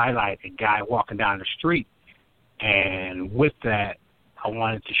highlight a guy walking down the street, and with that, I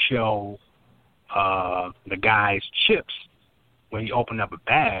wanted to show the guy's chips. When he opened up a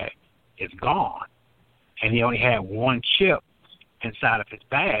bag, it's gone, and he only had one chip inside of his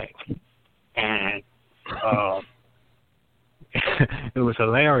bag, and it was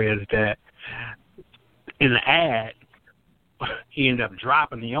hilarious that in the ad, he ended up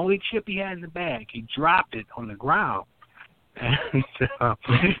dropping the only chip he had in the bag. He dropped it on the ground. And,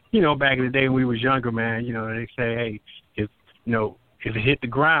 back in the day when we was younger, man, they say, hey, if it hit the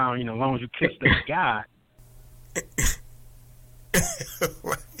ground, as long as you kiss the guy.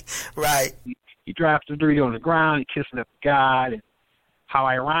 Right. He drops the Dorito on the ground, he kisses the guy. And how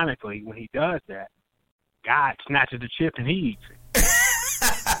ironically, when he does that, God snatches the chip and he eats it.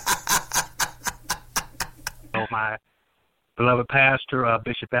 So my beloved pastor,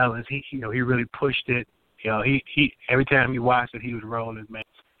 Bishop Ellis, he really pushed it. He every time he watched it, he was rolling, man.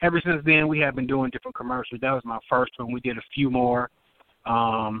 Ever since then, we have been doing different commercials. That was my first one. We did a few more.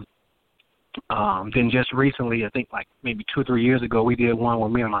 Then just recently, I think like maybe 2 or 3 years ago, we did one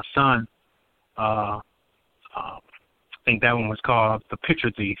with me and my son. I think that one was called The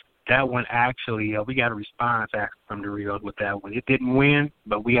Picture Thief. That one actually, we got a response from Doritos with that one. It didn't win,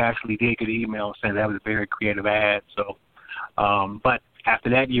 but we actually did get an email saying that was a very creative ad. So, but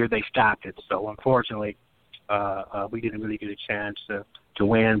after that year, they stopped it. So unfortunately, we didn't really get a chance to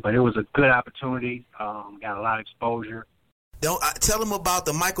win, but it was a good opportunity. Got a lot of exposure. Tell them about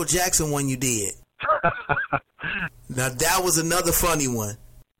the Michael Jackson one you did. Now that was another funny one.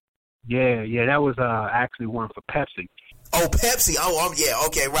 Yeah, that was actually one for Pepsi. Oh, Pepsi. Oh, yeah.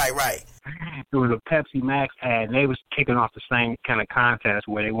 Okay, right. It was a Pepsi Max ad, and they was kicking off the same kind of contest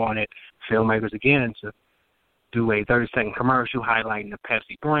where they wanted filmmakers again to do a 30-second commercial highlighting the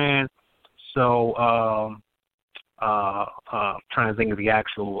Pepsi brand. So, trying to think of the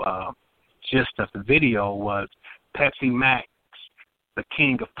actual gist of the video was Pepsi Max, the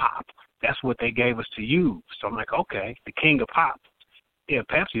king of pop. That's what they gave us to use. So I'm like, okay, the king of pop. Yeah,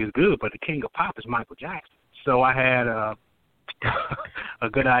 Pepsi is good, but the king of pop is Michael Jackson. So I had a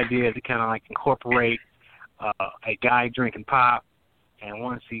good idea to kind of like incorporate a guy drinking pop, and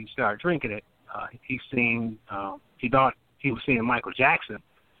once he started drinking it, he thought he was seeing Michael Jackson,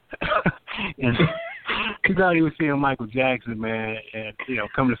 and he thought he was seeing Michael Jackson, man. And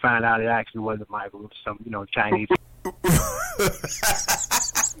come to find out, it actually wasn't Michael. It was some Chinese.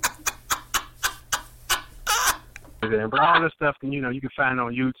 But all this stuff, you can find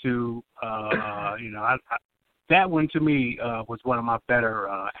on YouTube. That one to me was one of my better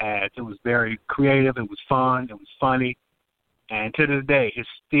ads. It was very creative. It was fun. It was funny, and to this day, it's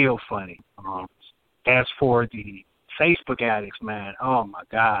still funny. As for the Facebook addicts, man, oh my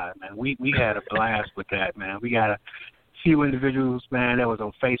God, man, we had a blast with that, man. We got a few individuals, man, that was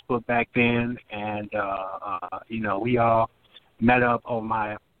on Facebook back then, and we all met up over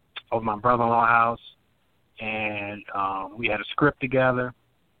my brother-in-law's house, and we had a script together.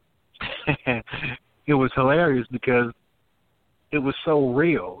 It was hilarious because it was so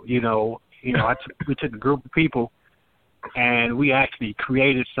real, we took a group of people and we actually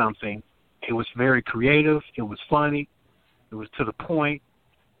created something. It was very creative. It was funny. It was to the point.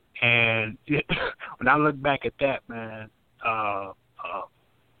 And when I look back at that, man,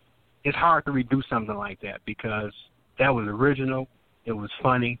 it's hard to redo something like that because that was original. It was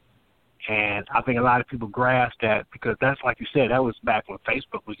funny. And I think a lot of people grasped that because that's, like you said, that was back when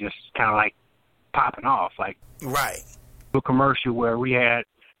Facebook was just kind of like popping off. Like, right. A commercial where we had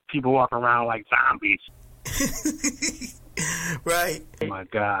people walking around like zombies. Right. Oh my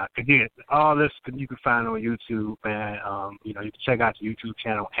God. Again, all this you can find on YouTube, man. You can check out the YouTube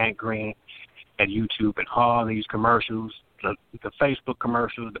channel, Ant Green, at YouTube, and all these commercials, the Facebook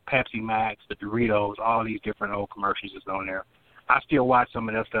commercials, the Pepsi Max, the Doritos, all these different old commercials is on there. I still watch some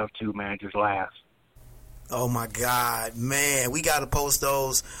of that stuff too, man. Just laugh. Oh my God, man. We got to post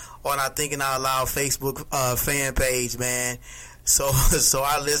those on our Thinking Out Loud Facebook fan page, man. So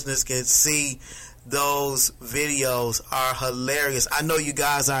our listeners can see those videos are hilarious. I know you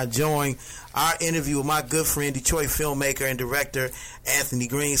guys are enjoying our interview with my good friend, Detroit filmmaker and director Anthony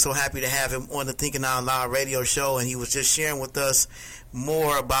Green. So happy to have him on the Thinking Out Loud radio show, and he was just sharing with us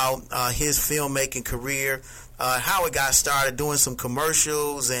more about his filmmaking career, how it got started, doing some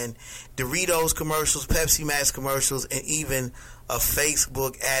commercials and Doritos commercials, Pepsi Max commercials, and even a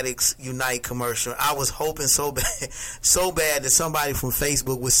Facebook Addicts Unite commercial. I was hoping so bad that somebody from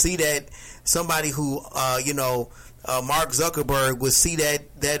Facebook would see that, somebody who, Mark Zuckerberg would see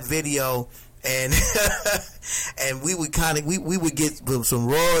that video, and and we would would get some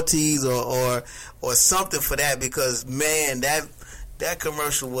royalties or something for that, because man, that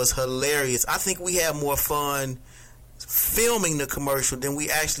commercial was hilarious. I think we had more fun filming the commercial than we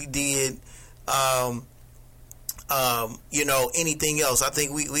actually did anything else. I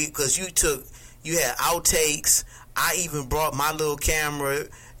think we because you had outtakes. I even brought my little camera,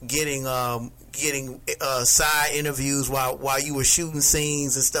 getting side interviews while you were shooting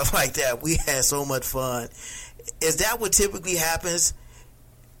scenes and stuff like that. We had so much fun. Is that what typically happens?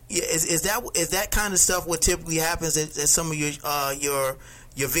 Yeah, is that kind of stuff what typically happens at some of your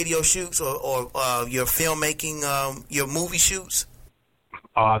video shoots or your filmmaking, your movie shoots?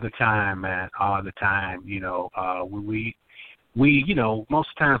 All the time, man. All the time. We most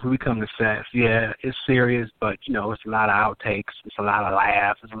of the times when we come to sets, yeah, it's serious, but it's a lot of outtakes, it's a lot of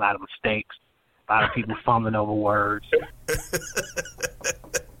laughs, it's a lot of mistakes. A lot of people fumbling over words.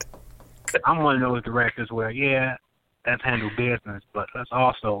 I'm one of those directors where, yeah, let's handle business, but let's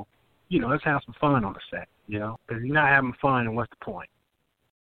also, let's have some fun on the set, Because if you're not having fun, then what's the point?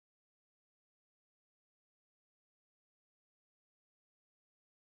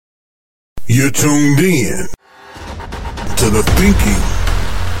 You're tuned in to the Thinking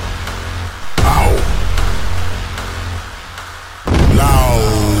Out Loud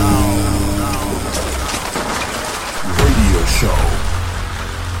radio show,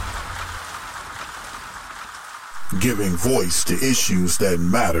 giving voice to issues that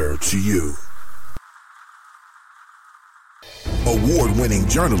matter to you. Award-winning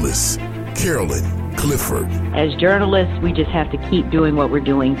journalist Carolyn Clifford. As journalists, we just have to keep doing what we're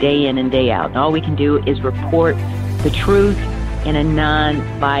doing day in and day out. And all we can do is report the truth in a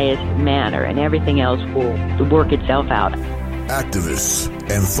non-biased manner, and everything else will work itself out. Activist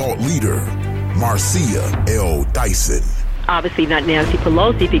and thought leader Marcia L. Dyson. Obviously not Nancy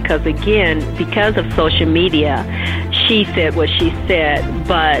Pelosi, because because of social media, she said what she said,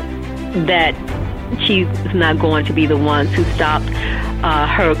 but that she's not going to be the ones who stopped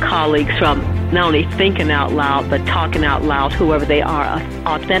her colleagues from not only thinking out loud, but talking out loud, whoever they are,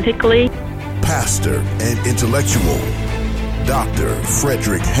 authentically. Pastor and intellectual, Dr.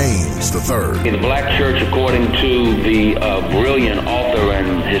 Frederick Haynes III. The Black Church, according to the brilliant author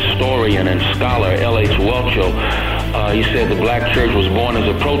and historian and scholar L.H. Welcho, he said the Black Church was born as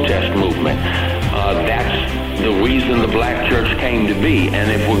a protest movement. That's the reason the Black Church came to be.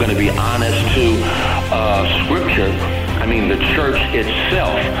 And if we're going to be honest to Scripture, the church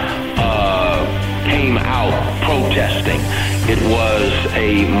itself came out protesting. It was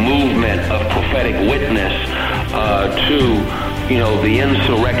a movement of prophetic witness to, the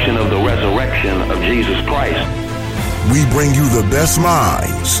insurrection of the resurrection of Jesus Christ. We bring you the best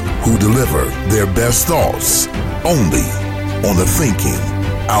minds who deliver their best thoughts only on the Thinking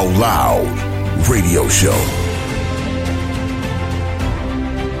Out Loud radio show.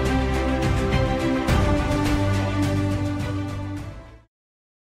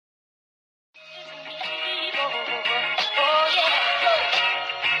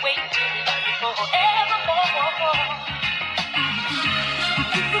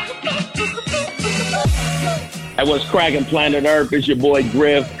 Hey, what's cracking, Planet Earth? It's your boy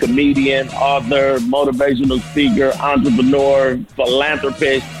Griff, comedian, author, motivational speaker, entrepreneur,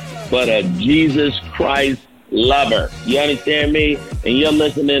 philanthropist, but a Jesus Christ lover. You understand me? And you're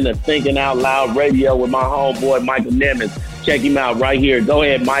listening to Thinking Out Loud Radio with my homeboy Michael Nimmons. Check him out right here. Go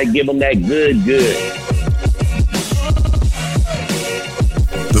ahead, Mike. Give him that good.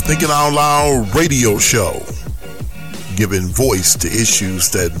 The Thinking Out Loud radio show, giving voice to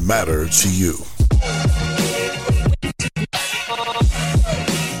issues that matter to you.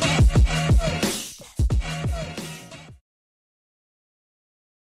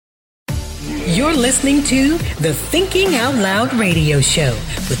 You're listening to the Thinking Out Loud radio show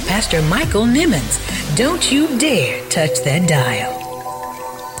with Pastor Michael Nimmons. Don't you dare touch that dial.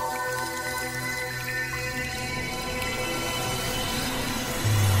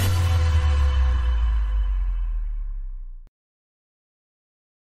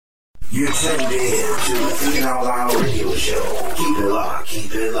 You're tuned in to the Thinking Out Loud radio show. Keep it locked,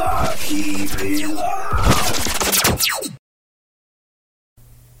 keep it locked, keep it locked.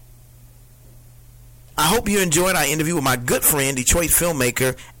 I hope you enjoyed our interview with my good friend, Detroit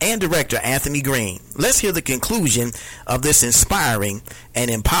filmmaker and director Anthony Green. Let's hear the conclusion of this inspiring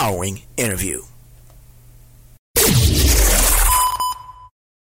and empowering interview.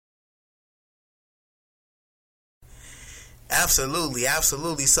 Absolutely.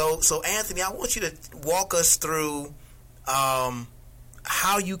 So Anthony, I want you to walk us through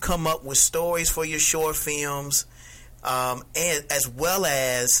how you come up with stories for your short films, and as well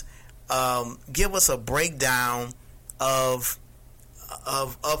as give us a breakdown of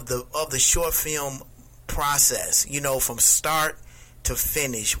the short film process. From start to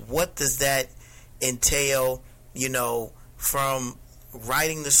finish. What does that entail? From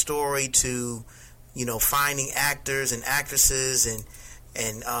writing the story to finding actors and actresses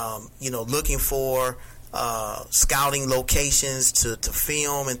and looking for scouting locations to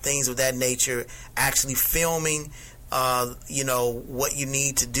film and things of that nature, actually filming what you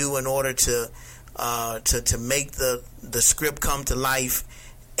need to do in order to make the script come to life,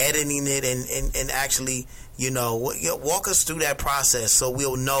 editing it and actually walk us through that process so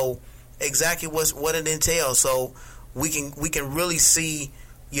we'll know exactly what it entails, so we can really see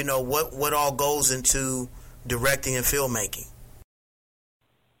what all goes into directing and filmmaking.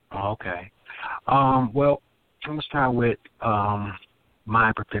 Okay. Well, let's start with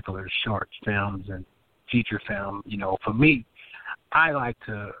my particular short films and feature film. For me, I like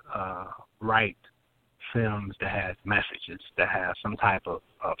to write films that have messages, that have some type of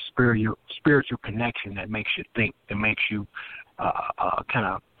spiritual connection that makes you think, that makes you kind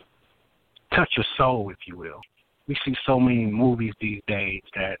of touch your soul, if you will. We see so many movies these days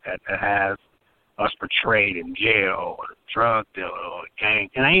that have us portrayed in jail or drug dealer or gang.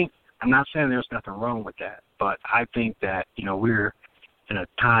 And I'm not saying there's nothing wrong with that, but I think that, we're in a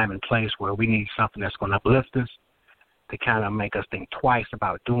time and place where we need something that's going to uplift us, to kind of make us think twice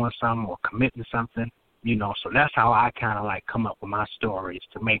about doing something or committing something, So that's how I kind of like come up with my stories,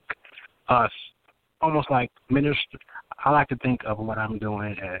 to make us almost like minister. I like to think of what I'm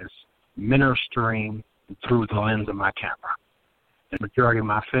doing as ministering through the lens of my camera. The majority of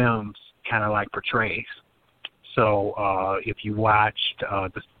my films kind of like portrays. So if you watched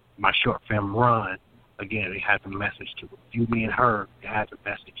my short film Run, again, it has a message to it. You, Me, and Her, it has a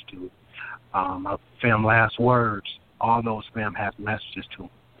message to it. My film Last Words, all those films have messages to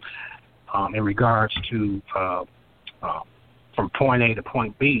them. In regards to from point A to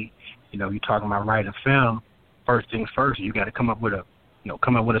point B, you're talking about writing a film. First things first, you got to come up with a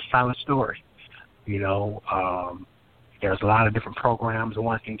solid story. There's a lot of different programs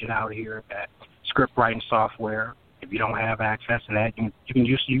one can get out here, that script writing software. If you don't have access to that, you can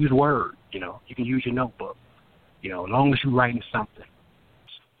just use Word. You can use your notebook. As long as you're writing something,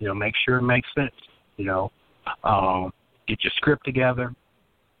 make sure it makes sense. Get your script together,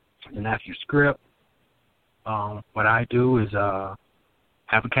 and after your script, what I do is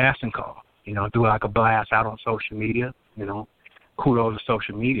have a casting call. Do like a blast out on social media. Kudos to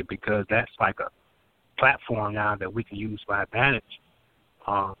social media, because that's like a platform now that we can use to our advantage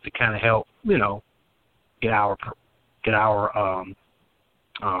to kind of help, get our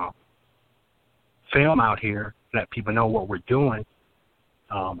film out here, let people know what we're doing.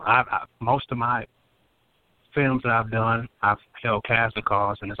 Most of my films that I've done, I've held casting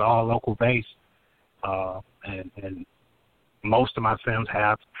calls, and it's all local based. And most of my films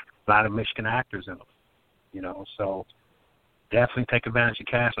have a lot of Michigan actors in them, so definitely take advantage of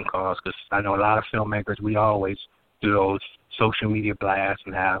casting calls, because I know a lot of filmmakers, we always do those social media blasts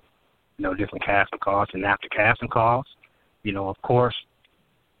and have, different casting calls. And after casting calls, of course,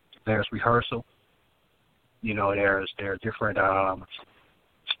 there's rehearsal. There's different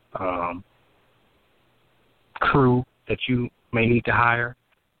crew that you may need to hire,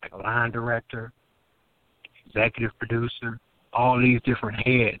 like a line director, executive producer, all these different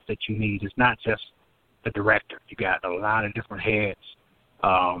heads that you need. It's not just the director. You got a lot of different heads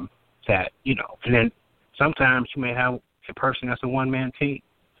that, and then sometimes you may have a person that's a one-man team,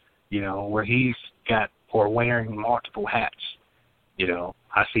 where he's got or wearing multiple hats.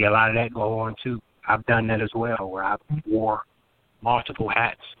 I see a lot of that go on too. I've done that as well, where I've wore multiple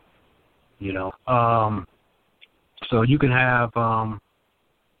hats, So you can have, so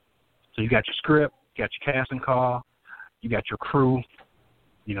you got your script, you got your casting call, you got your crew,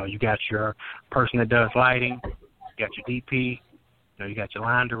 you got your person that does lighting, you got your DP, you got your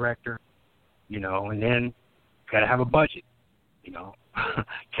line director, and then you got to have a budget,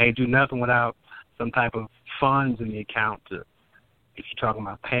 Can't do nothing without some type of funds in the account to, if you're talking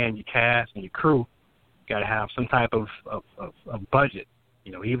about paying your cast and your crew, you got to have some type of budget,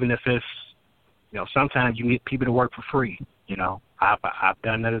 even if it's, sometimes you need people to work for free, I've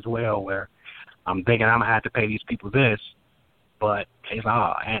done that as well, where I'm thinking I'm going to have to pay these people this, but it's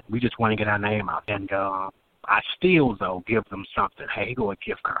and we just want to get our name out. And I still, though, give them something. Hey, here go a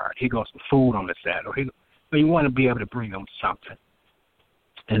gift card. Here goes some food on the set. Or you want to be able to bring them something.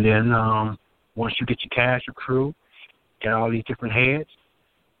 And then once you get your cast, your crew, get all these different heads,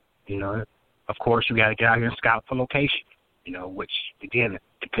 of course you got to get out here and scout for location, which, again,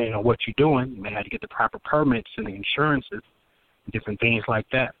 depending on what you're doing, you may have to get the proper permits and the insurances, different things like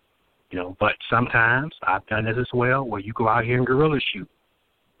that. But sometimes I've done this as well, where you go out here and guerrilla shoot,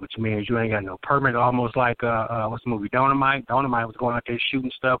 which means you ain't got no permit, almost like, what's the movie, Dynamite? Dynamite was going out there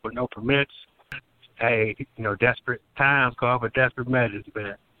shooting stuff with no permits. Hey, desperate times call for desperate measures.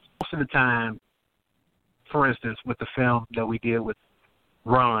 But most of the time, for instance, with the film that we did with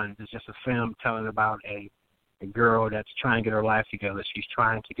Run, it's just a film telling about a girl that's trying to get her life together. She's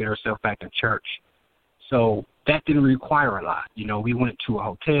trying to get herself back in church. So that didn't require a lot. We went to a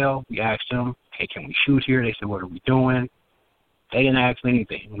hotel. We asked them, hey, can we shoot here? They said, what are we doing? They didn't ask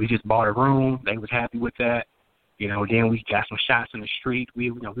anything. We just bought a room. They was happy with that. Then we got some shots in the street. We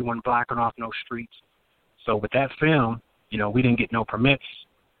weren't blocking off no streets. So with that film, we didn't get no permits.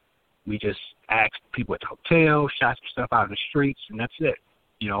 We just asked people at the hotel, shot some stuff out in the streets, and that's it.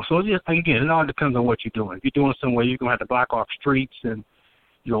 So it's just, again, it all depends on what you're doing. If you're doing somewhere, you're going to have to block off streets and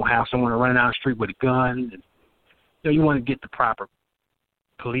you don't have someone running down the street with a gun. And, you want to get the proper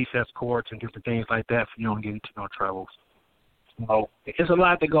police escorts and different things like that so you don't get into no troubles. So it's a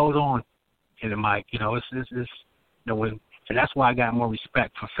lot that goes on in the mic. It's and that's why I got more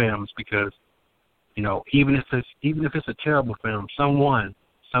respect for films because, even if it's a terrible film,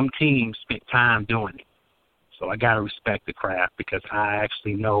 some team spent time doing it. So I gotta respect the craft because I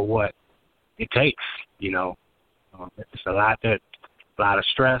actually know what it takes. It's a lot of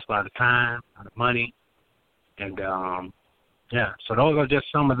stress, a lot of time, a lot of money, and So those are just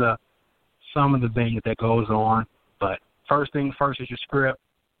some of the things that goes on. But first thing first is your script.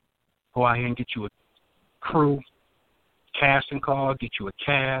 Go out here and get you a crew, casting call, get you a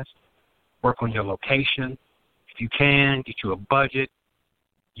cast, work on your location. If you can, get you a budget.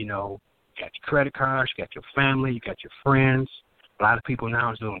 You got your credit cards, you got your family, you got your friends. A lot of people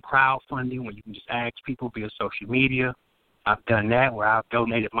now is doing crowdfunding where you can just ask people via social media. I've done that where I've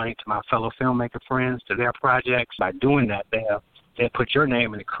donated money to my fellow filmmaker friends to their projects. By doing that, they put your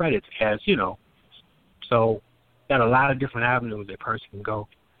name in the credits as, So got a lot of different avenues that person can go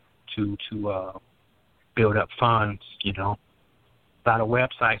to build up funds, A lot of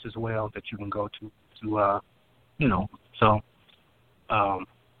websites as well that you can go to.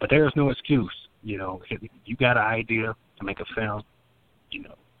 But there's no excuse, If you got an idea to make a film,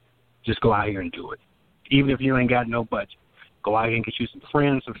 just go out here and do it. Even if you ain't got no budget. Go out here and get you some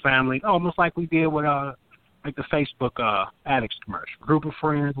friends, some family, almost like we did with like the Facebook Addicts commercial. A group of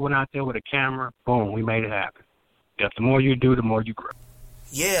friends went out there with a camera, boom, we made it happen. The more you do, the more you grow.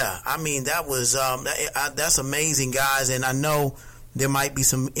 Yeah, I mean, that was that's amazing, guys. And I know there might be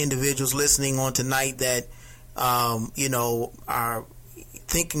some individuals listening on tonight that, are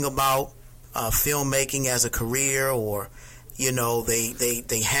thinking about filmmaking as a career or,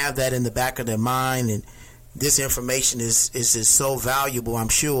 they have that in the back of their mind. And this information is just so valuable, I'm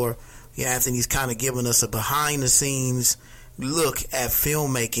sure. Anthony's kind of giving us a behind-the-scenes look at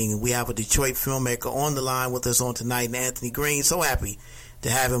filmmaking. We have a Detroit filmmaker on the line with us on tonight, Anthony Green. So happy to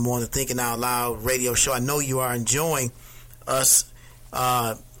have him on the Thinking Out Loud radio show. I know you are enjoying us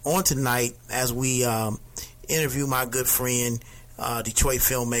on tonight as we interview my good friend, Detroit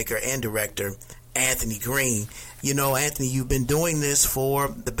filmmaker and director, Anthony Green. Anthony, you've been doing this for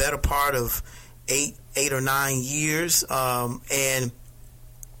the better part of 8 or 9 years, and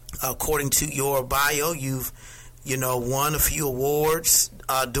according to your bio, you've won a few awards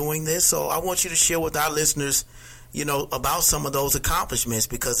doing this. So I want you to share with our listeners, about some of those accomplishments,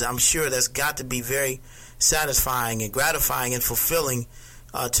 because I'm sure that's got to be very satisfying and gratifying and fulfilling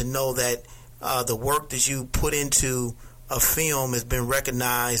to know that the work that you put into a film has been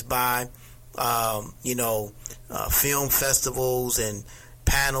recognized by film festivals and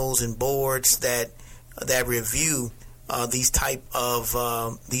panels and boards that review these types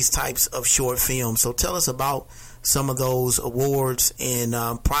of short films. So tell us about some of those awards and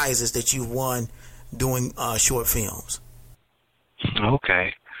prizes that you've won doing short films.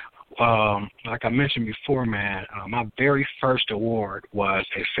 Okay. Like I mentioned before, man, my very first award was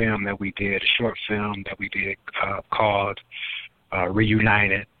a film that we did, a short film that we did called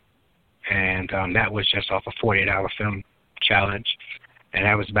Reunited. And that was just off a 48-hour film challenge. And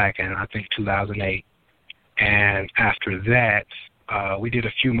that was back in, I think, 2008. And after that, we did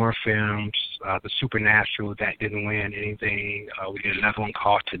a few more films. The Supernatural, that didn't win anything. We did another one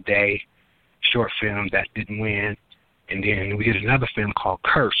called Today, short film, that didn't win. And then we did another film called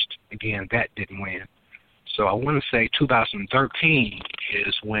Cursed. Again, that didn't win. So I want to say 2013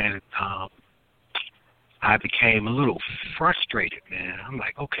 is when I became a little frustrated, man. I'm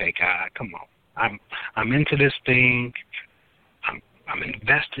like, okay, God, come on. I'm into this thing. I'm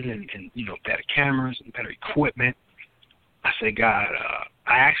investing in better cameras and better equipment. I say, God,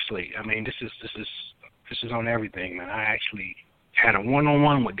 this is on everything, man. I actually had a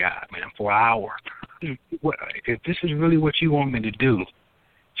one-on-one with God, man, for an hour. If this is really what you want me to do,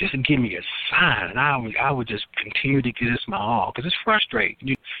 just give me a sign, and I would just continue to give this my all, because it's frustrating.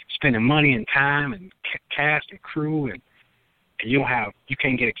 You're spending money and time and cast and crew, and you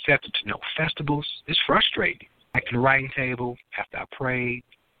can't get accepted to no festivals. It's frustrating. Back to the writing table after I prayed,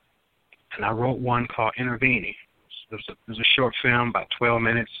 and I wrote one called Intervening. It was a short film, about 12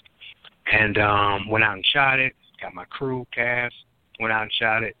 minutes, and went out and shot it, got my crew, cast, went out and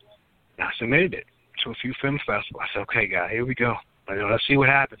shot it, and I submitted it to a few film festivals. I said, okay, God, here we go. Let's see what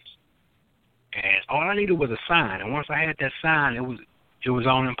happens. And all I needed was a sign, and once I had that sign, it was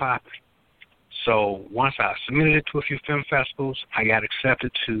on and popping. So once I submitted it to a few film festivals, I got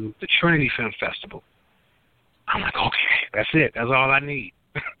accepted to the Trinity Film Festival. I'm like, okay, that's it. That's all I need.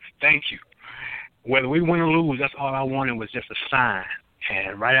 Thank you. Whether we win or lose, that's all I wanted was just a sign.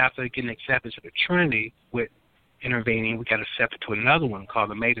 And right after getting accepted to the Trinity with intervening, we got accepted to another one called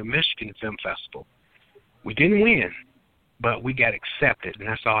the Made in Michigan Film Festival. We didn't win, but we got accepted, and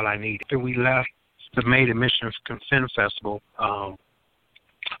that's all I needed. After we left the Made in Michigan Film Festival,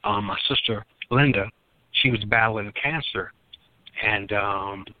 my sister Linda, she was battling cancer, and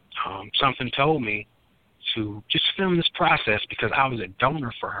something told me to just film this process because I was a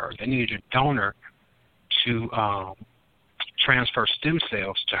donor for her. They needed a donor to transfer stem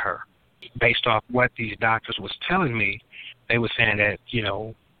cells to her. Based off what these doctors was telling me, they were saying that, you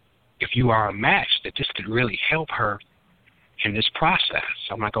know, if you are a match, that this could really help her in this process.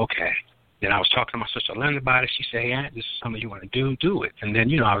 So I'm like, okay. Then I was talking to my sister Linda about it. She said, hey, Aunt, this is something you want to do it. And then,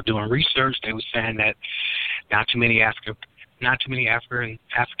 you know, I was doing research. They were saying that not too many African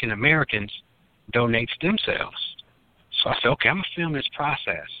Americans donate stem cells. So I said, okay, I'm gonna film this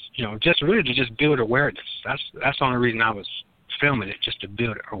process. You know, just really to just build awareness. That's the only reason I was filming it, just to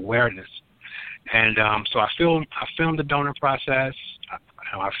build awareness. And so I filmed the donor process.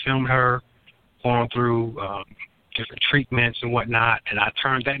 I filmed her going through different treatments and whatnot, and I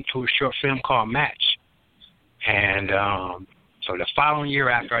turned that into a short film called Match. And so the following year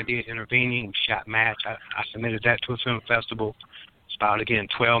after I did Intervening, we shot Match. I submitted that to a film festival. It's about, again,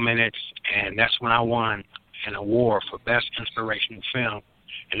 12 minutes, and that's when I won an award for Best Inspirational Film.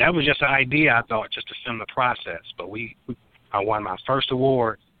 And that was just an idea, I thought, just to film the process. But I won my first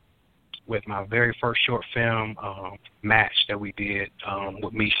award with my very first short film, Match, that we did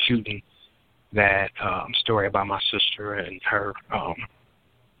with me shooting that story about my sister and her,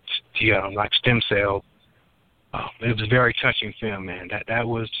 like stem cell. It was a very touching film, man.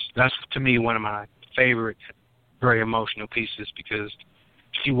 That's to me one of my favorite, very emotional pieces because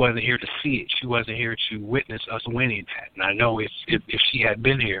she wasn't here to see it. She wasn't here to witness us winning that. And I know if she had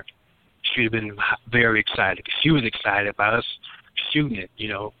been here, she'd have been very excited. She was excited about us shooting it, you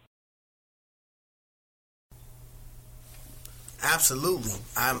know. Absolutely.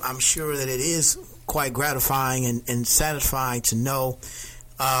 I'm sure that it is quite gratifying and satisfying to know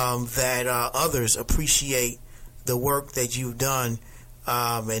that others appreciate the work that you've done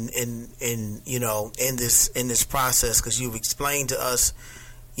and you know, in this process, because you've explained to us,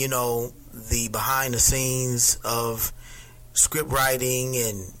 you know, the behind the scenes of script writing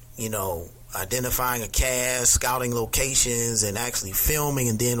and, you know, identifying a cast, scouting locations, and actually filming,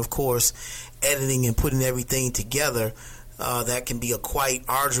 and then of course editing and putting everything together. That can be a quite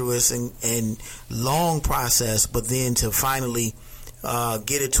arduous and long process, but then to finally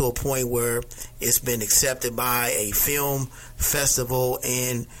get it to a point where it's been accepted by a film festival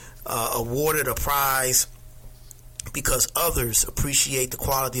and awarded a prize because others appreciate the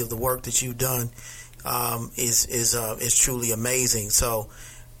quality of the work that you've done is truly amazing. So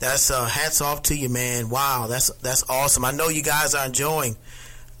that's hats off to you, man. Wow, that's awesome. I know you guys are enjoying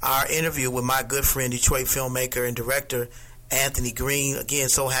our interview with my good friend, Detroit filmmaker and director Anthony Green. Again,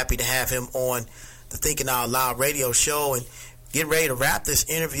 so happy to have him on the Thinking Out Loud radio show, and get ready to wrap this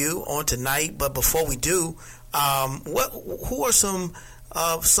interview on tonight. But before we do, who are some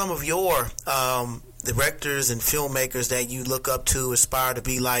of your directors and filmmakers that you look up to, aspire to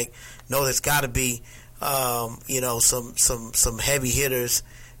be like? No, there's got to be you know, some heavy hitters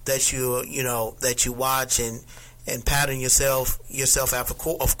that you watch and pattern yourself after.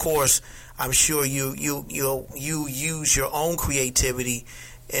 Of course, I'm sure you use your own creativity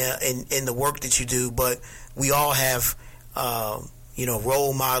in the work that you do, but we all have you know,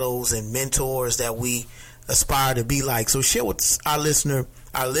 role models and mentors that we aspire to be like. So share with our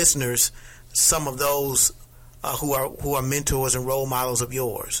listeners some of those who are mentors and role models of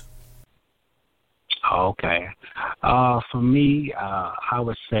yours. Okay. For me, I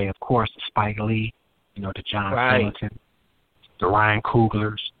would say, of course, Spike Lee, you know, the John Singleton, the Ryan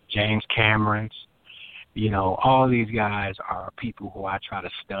Cooglers, James Camerons, you know, all these guys are people who I try to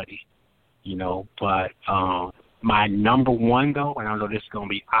study, you know. But my number one, though, and I know this is going to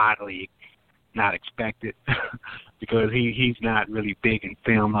be oddly not expected because he's not really big in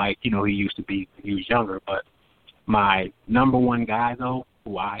film like, you know, he used to be when he was younger. But my number one guy, though,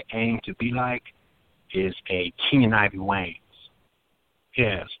 who I aim to be like, is a Keenen Ivory Wayans.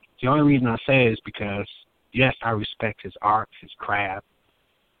 Yes. The only reason I say it is because, yes, I respect his art, his craft,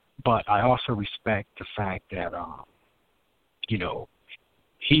 but I also respect the fact that, you know,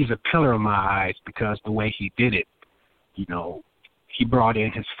 he's a pillar in my eyes because the way he did it, you know, he brought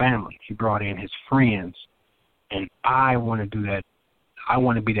in his family, he brought in his friends, and I want to do that. I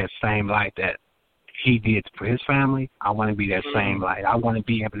want to be that same light that he did for his family. I want to be that same light. I want to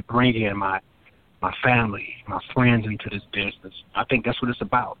be able to bring in my family, my friends into this business. I think that's what it's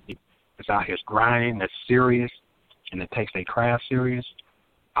about. It's out here grinding, that's serious, and that takes their craft serious,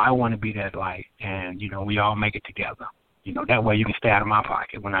 I want to be that light, and, you know, we all make it together. You know, that way you can stay out of my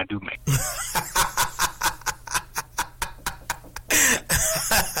pocket when I do make it.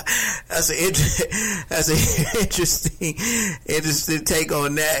 That's an interesting take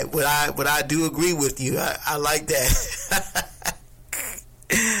on that. But I do agree with you. I like that.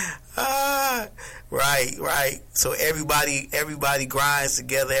 Right. So everybody grinds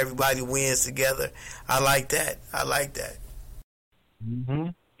together. Everybody wins together. I like that. Mm-hmm.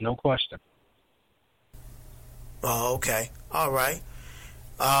 No question. Oh, okay. All right.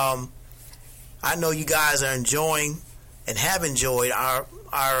 I know you guys are enjoying and have enjoyed our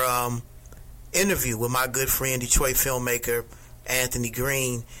interview with my good friend, Detroit filmmaker Anthony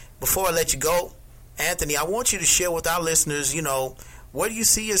Green. Before I let you go, Anthony, I want you to share with our listeners, you know, where do you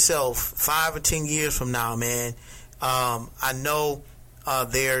see yourself 5 or 10 years from now, man? I know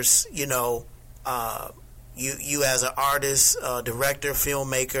there's, you know, you as an artist, director,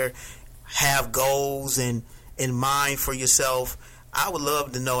 filmmaker, have goals in mind for yourself. I would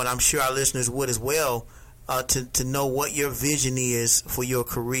love to know, and I'm sure our listeners would as well, to know what your vision is for your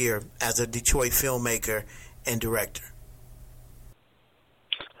career as a Detroit filmmaker and director.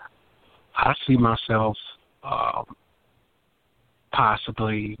 I see myself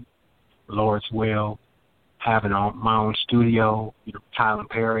possibly, Lord's will, having my own studio. You know, Tyler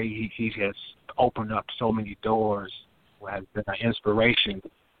Perry, he has opened up so many doors, has been an inspiration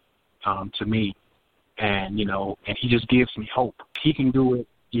to me. And, you know, and he just gives me hope. He can do it,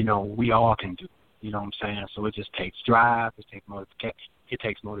 you know, we all can do it. You know what I'm saying? So it just takes drive, it takes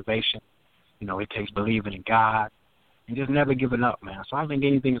motivation, you know, it takes believing in God, and just never giving up, man. So I think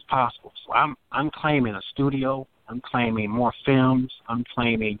anything is possible. So I'm claiming a studio, I'm claiming more films, I'm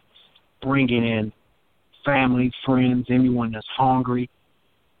claiming bringing in family, friends, anyone that's hungry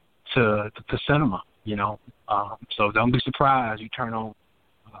to cinema, you know. So don't be surprised. You turn on,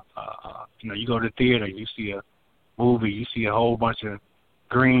 you know, you go to the theater, you see a movie, you see a whole bunch of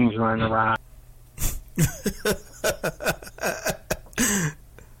greens running around.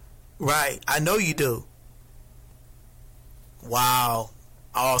 Right, I know you do. Wow,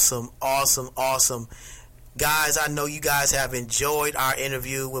 awesome. Guys, I know you guys have enjoyed our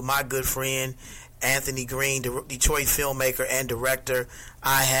interview with my good friend Anthony Green, Detroit filmmaker and director.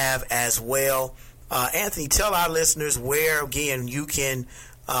 I have as well. Anthony, tell our listeners where again they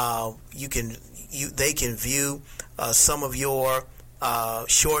can view some of your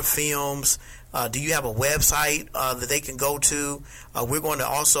short films. Do you have a website that they can go to? We're going to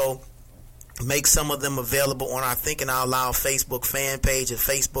also make some of them available on our Thinking Out Loud Facebook fan page at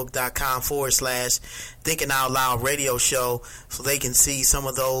facebook.com/Thinking Out Loud Radio Show, so they can see some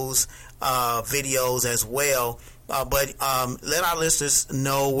of those videos as well. But let our listeners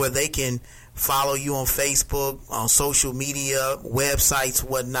know where they can follow you on Facebook, on social media, websites,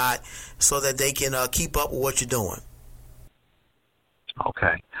 whatnot, so that they can keep up with what you're doing.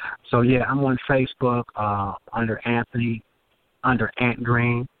 Okay. So, yeah, I'm on Facebook under Ant Green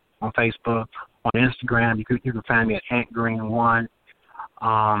on Facebook. On Instagram, you can find me at AntGreen1.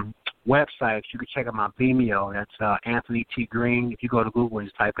 Websites, you can check out my Vimeo. That's Anthony T. Green. If you go to Google and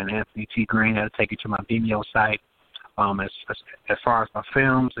just type in Anthony T. Green, that'll take you to my Vimeo site. As far as my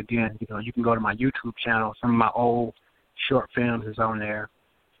films, again, you know, you can go to my YouTube channel. Some of my old short films is on there.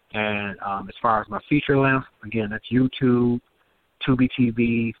 And as far as my feature length, again, that's YouTube, Tubi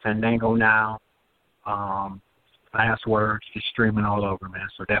TV, Fandango Now, Last Words, just streaming all over, man.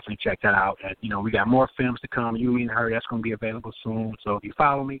 So definitely check that out. And, you know, we got more films to come. You and Her, that's going to be available soon. So if you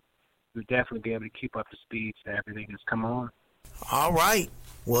follow me, you'll definitely be able to keep up to speed to everything that's come on. All right.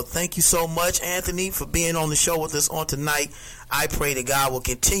 Well, thank you so much, Anthony, for being on the show with us on tonight. I pray that God will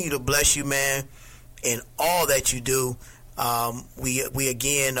continue to bless you, man, in all that you do. We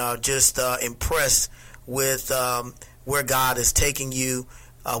again are just impressed with where God is taking you,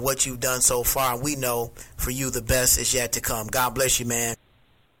 what you've done so far. And we know for you the best is yet to come. God bless you, man.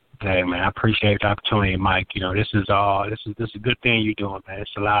 Hey, man, I appreciate the opportunity, Mike. You know, this is a good thing you're doing, man.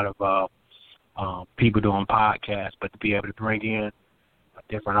 It's a lot of people doing podcasts, but to be able to bring in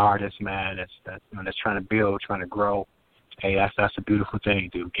different artists, man, that's trying to build, trying to grow. Hey, that's a beautiful thing,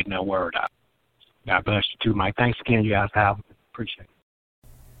 dude. Getting that word out. God bless you too, Mike. Thanks again, you guys. Appreciate it.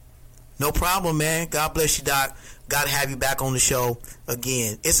 No problem, man. God bless you, Doc. Got to have you back on the show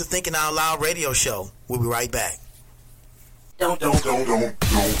again. It's a Thinking Out Loud radio show. We'll be right back. Don't touch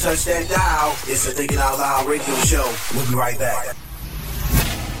that dial. It's a Thinking Out Loud radio show. We'll be right back.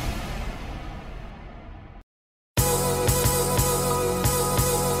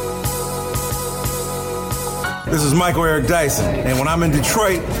 This is Michael Eric Dyson, and when I'm in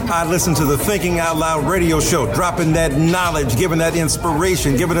Detroit, I listen to the Thinking Out Loud radio show, dropping that knowledge, giving that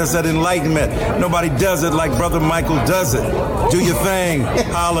inspiration, giving us that enlightenment. Nobody does it like Brother Michael does it. Do your thing.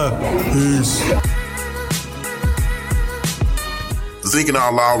 Holla. Peace. The Thinking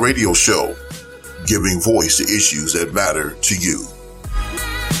Out Loud radio show, giving voice to issues that matter to you.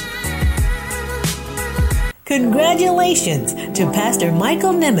 Congratulations to Pastor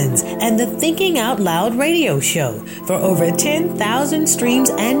Michael Nimmons and the Thinking Out Loud radio show for over 10,000 streams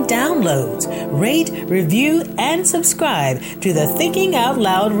and downloads. Rate, review, and subscribe to the Thinking Out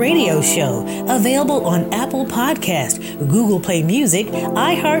Loud radio show. Available on Apple Podcast, Google Play Music,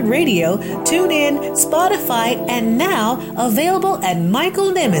 iHeartRadio, TuneIn, Spotify, and now available at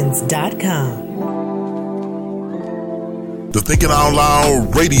michaelnimmons.com. The Thinking Out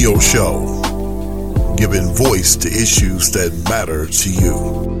Loud radio show, giving voice to issues that matter to you.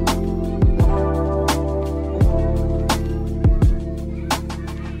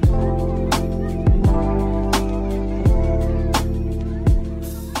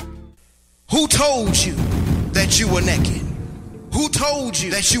 Who told you that you were naked? Who told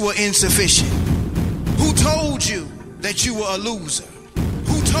you that you were insufficient? Who told you that you were a loser?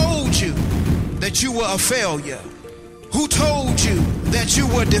 Who told you that you were a failure? Who told you that you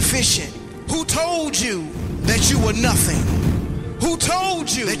were deficient? Who told you that you were nothing? Who told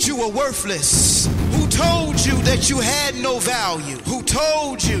you that you were worthless? Who told you that you had no value? Who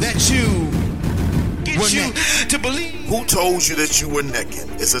told you that you were naked? To believe? Who Told You That You Were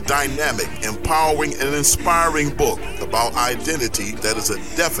Naked is a dynamic, empowering, and inspiring book about identity that is a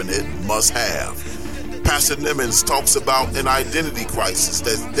definite must-have. Pastor Nimmons talks about an identity crisis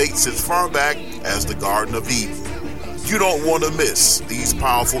that dates as far back as the Garden of Eden. You don't want to miss these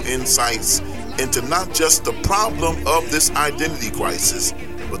powerful insights into not just the problem of this identity crisis,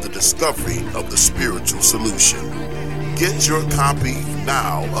 but the discovery of the spiritual solution. Get your copy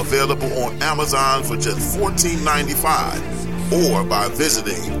now, available on Amazon for just $14.95 or by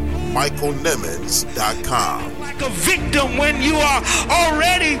visiting michaelnimmons.com. Like a victim when you are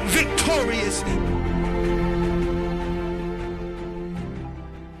already victorious.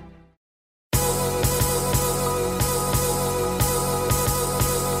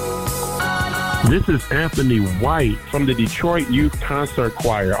 This is Anthony White from the Detroit Youth Concert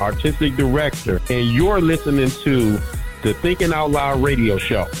Choir, Artistic Director, and you're listening to the Thinking Out Loud radio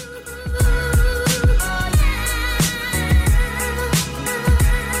show.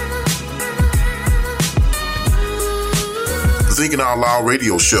 The Thinking Out Loud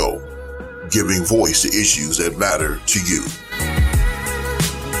radio show, giving voice to issues that matter to you.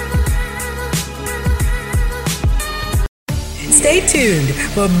 Stay tuned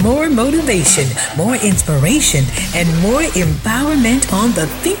for more motivation, more inspiration, and more empowerment on the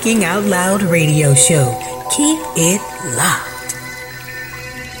Thinking Out Loud radio show. Keep it locked.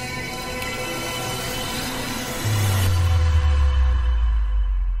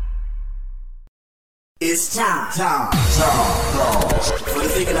 It's time for the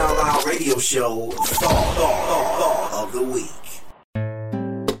Thinking Out Loud radio show thought of the week.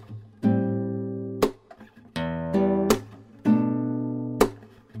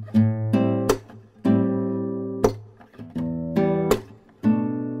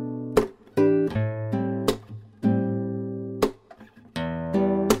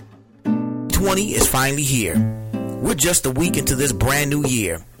 Is finally here. We're just a week into this brand new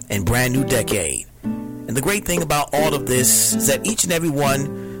year and brand new decade. And the great thing about all of this is that each and every one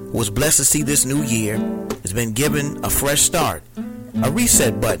who was blessed to see this new year has been given a fresh start, a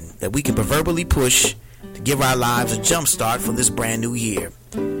reset button that we can proverbially push to give our lives a jump start for this brand new year.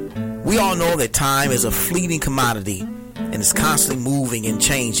 We all know that time is a fleeting commodity and is constantly moving and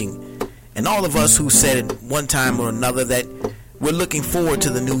changing. And all of us who said at one time or another that we're looking forward to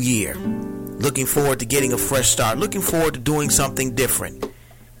the new year, looking forward to getting a fresh start, looking forward to doing something different.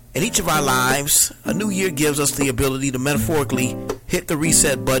 In each of our lives, a new year gives us the ability to metaphorically hit the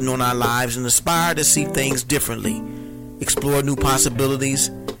reset button on our lives and aspire to see things differently, explore new possibilities,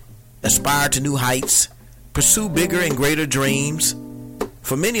 aspire to new heights, pursue bigger and greater dreams.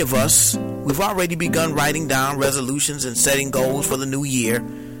 For many of us, we've already begun writing down resolutions and setting goals for the new year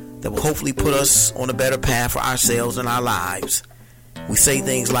that will hopefully put us on a better path for ourselves and our lives. We say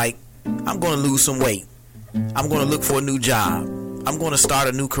things like, I'm going to lose some weight. I'm going to look for a new job. I'm going to start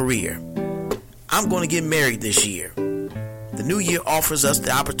a new career. I'm going to get married this year. The new year offers us the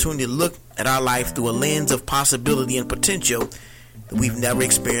opportunity to look at our life through a lens of possibility and potential that we've never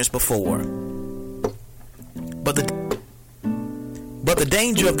experienced before. But the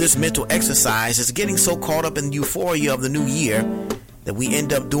danger of this mental exercise is getting so caught up in the euphoria of the new year that we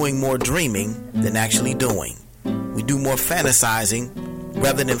end up doing more dreaming than actually doing. We do more fantasizing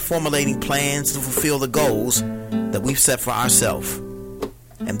rather than formulating plans to fulfill the goals that we've set for ourselves.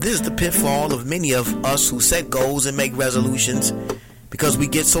 And this is the pitfall of many of us who set goals and make resolutions, because we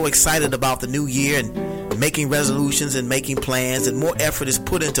get so excited about the new year and making resolutions and making plans, and more effort is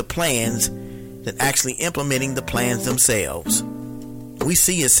put into plans than actually implementing the plans themselves. We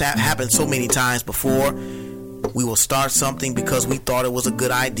see it happen so many times before. We will start something because we thought it was a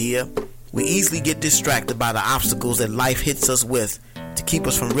good idea. We easily get distracted by the obstacles that life hits us with to keep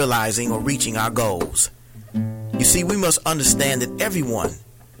us from realizing or reaching our goals. You see, we must understand that everyone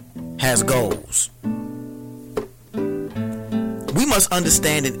has goals. We must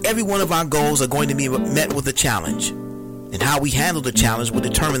understand that every one of our goals are going to be met with a challenge, and how we handle the challenge will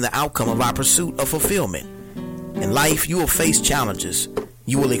determine the outcome of our pursuit of fulfillment. In life, you will face challenges.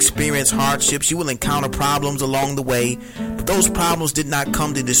 You will experience hardships. You will encounter problems along the way, but those problems did not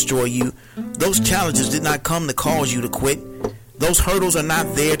come to destroy you. Those challenges did not come to cause you to quit. Those hurdles are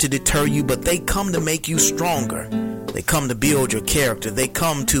not there to deter you, but they come to make you stronger. They come to build your character. They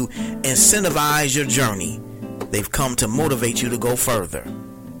come to incentivize your journey. They've come to motivate you to go further.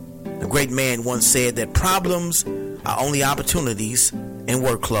 A great man once said that problems are only opportunities in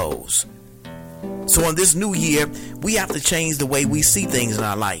work clothes. So in this new year, we have to change the way we see things in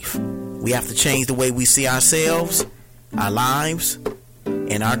our life. We have to change the way we see ourselves, our lives,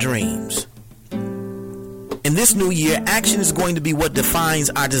 and our dreams. In this new year, action is going to be what defines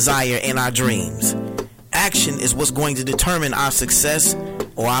our desire and our dreams. Action is what's going to determine our success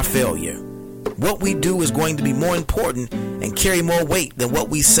or our failure. What we do is going to be more important and carry more weight than what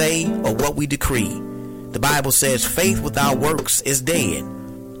we say or what we decree. The Bible says faith without works is dead.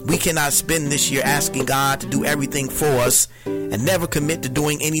 We cannot spend this year asking God to do everything for us and never commit to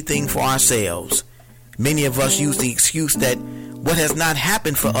doing anything for ourselves. Many of us use the excuse that what has not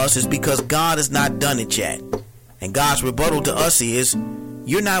happened for us is because God has not done it yet. And God's rebuttal to us is,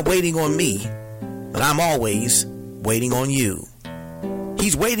 you're not waiting on me, but I'm always waiting on you.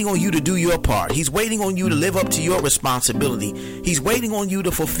 He's waiting on you to do your part. He's waiting on you to live up to your responsibility. He's waiting on you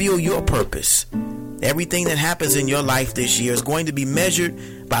to fulfill your purpose. Everything that happens in your life this year is going to be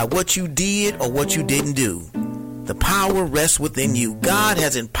measured by what you did or what you didn't do. The power rests within you. God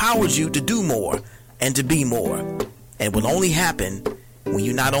has empowered you to do more and to be more. And it will only happen when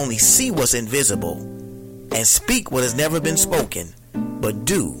you not only see what's invisible and speak what has never been spoken, but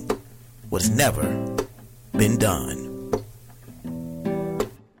do what has never been done.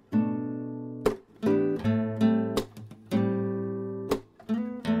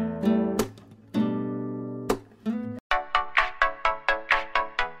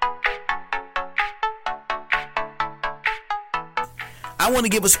 I want to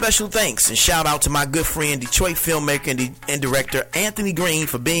give a special thanks and shout out to my good friend, Detroit filmmaker and director Anthony Green,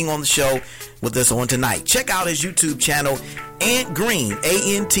 for being on the show with us on tonight. Check out his YouTube channel, Ant Green,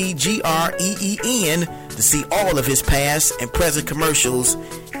 ANTGREEN, to see all of his past and present commercials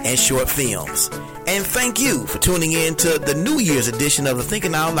and short films. And thank you for tuning in to the New Year's edition of the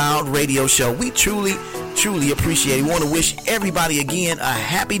Thinking Out Loud radio show. We truly appreciate it. We want to wish everybody again a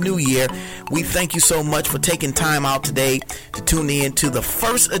happy new year. We thank you so much for taking time out today to tune in to the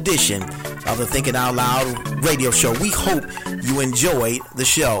first edition of the Thinking Out Loud radio show. We hope you enjoyed the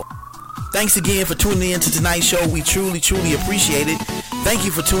show. Thanks again for tuning in to tonight's show. We truly appreciate it. Thank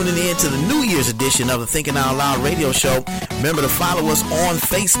you for tuning in to the New Year's edition of the Thinking Out Loud radio show. Remember to follow us on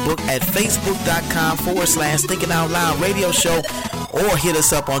Facebook at facebook.com/Thinking Out Loud radio show, or hit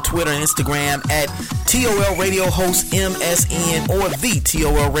us up on Twitter and Instagram at TOL Radio Host MSN or the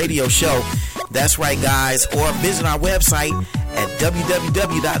TOL Radio Show. That's right, guys. Or visit our website at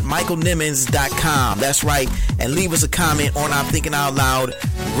www.michaelnimmons.com. That's right. And leave us a comment on our Thinking Out Loud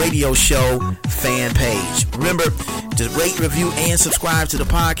radio show fan page. Remember to rate, review, and subscribe to the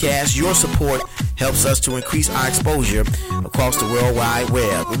podcast. Your support helps us to increase our exposure across the World Wide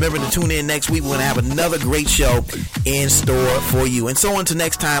Web. Remember to tune in next week. We're going to have another great show in store for you. And so until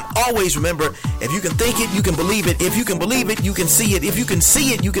next time, always remember, if you can think it, you can believe it. If you can believe it, you can see it. If you can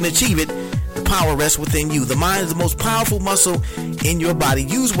see it, you can achieve it. The power rests within you. The mind is the most powerful muscle in your body.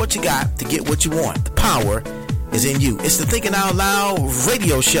 Use what you got to get what you want. The power is in you. It's the Thinking Out Loud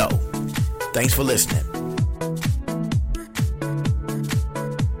radio show. Thanks for listening.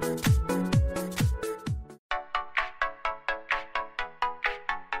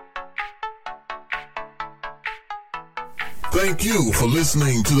 Thank you for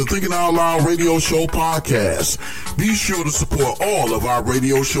listening to the Thinking Out Loud Radio Show podcast. Be sure to support all of our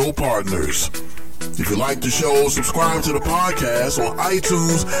radio show partners. If you like the show, subscribe to the podcast on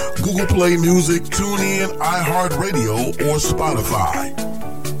iTunes, Google Play Music, TuneIn, iHeartRadio, or Spotify.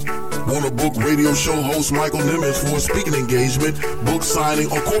 Want to book radio show host Michael Nimmons for a speaking engagement, book signing,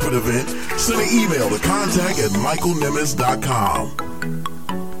 or corporate event? Send an email to contact@michaelnimmons.com.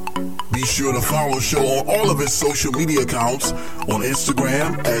 Be sure to follow the show on all of its social media accounts, on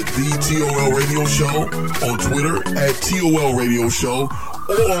Instagram at The TOL Radio Show, on Twitter at TOL Radio Show,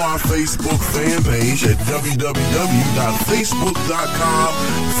 or on our Facebook fan page at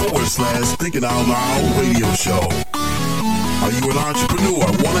www.facebook.com/Thinking Out Loud Radio Show. Are you an entrepreneur?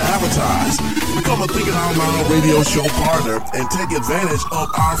 Want to advertise? Become a Thinking Out Loud Radio Show partner and take advantage of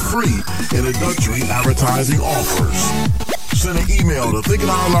our free introductory advertising offers. Send an email to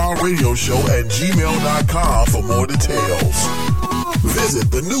thinkingoutloudradioshow@gmail.com for more details. Visit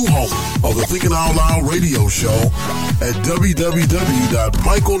the new home of the Thinking Out Loud Radio Show at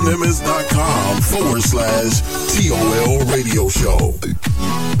www.michaelnimmons.com/TOL Radio Show.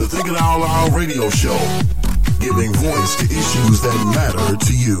 The Thinking Out Loud Radio Show, giving voice to issues that matter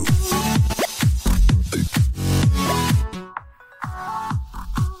to you.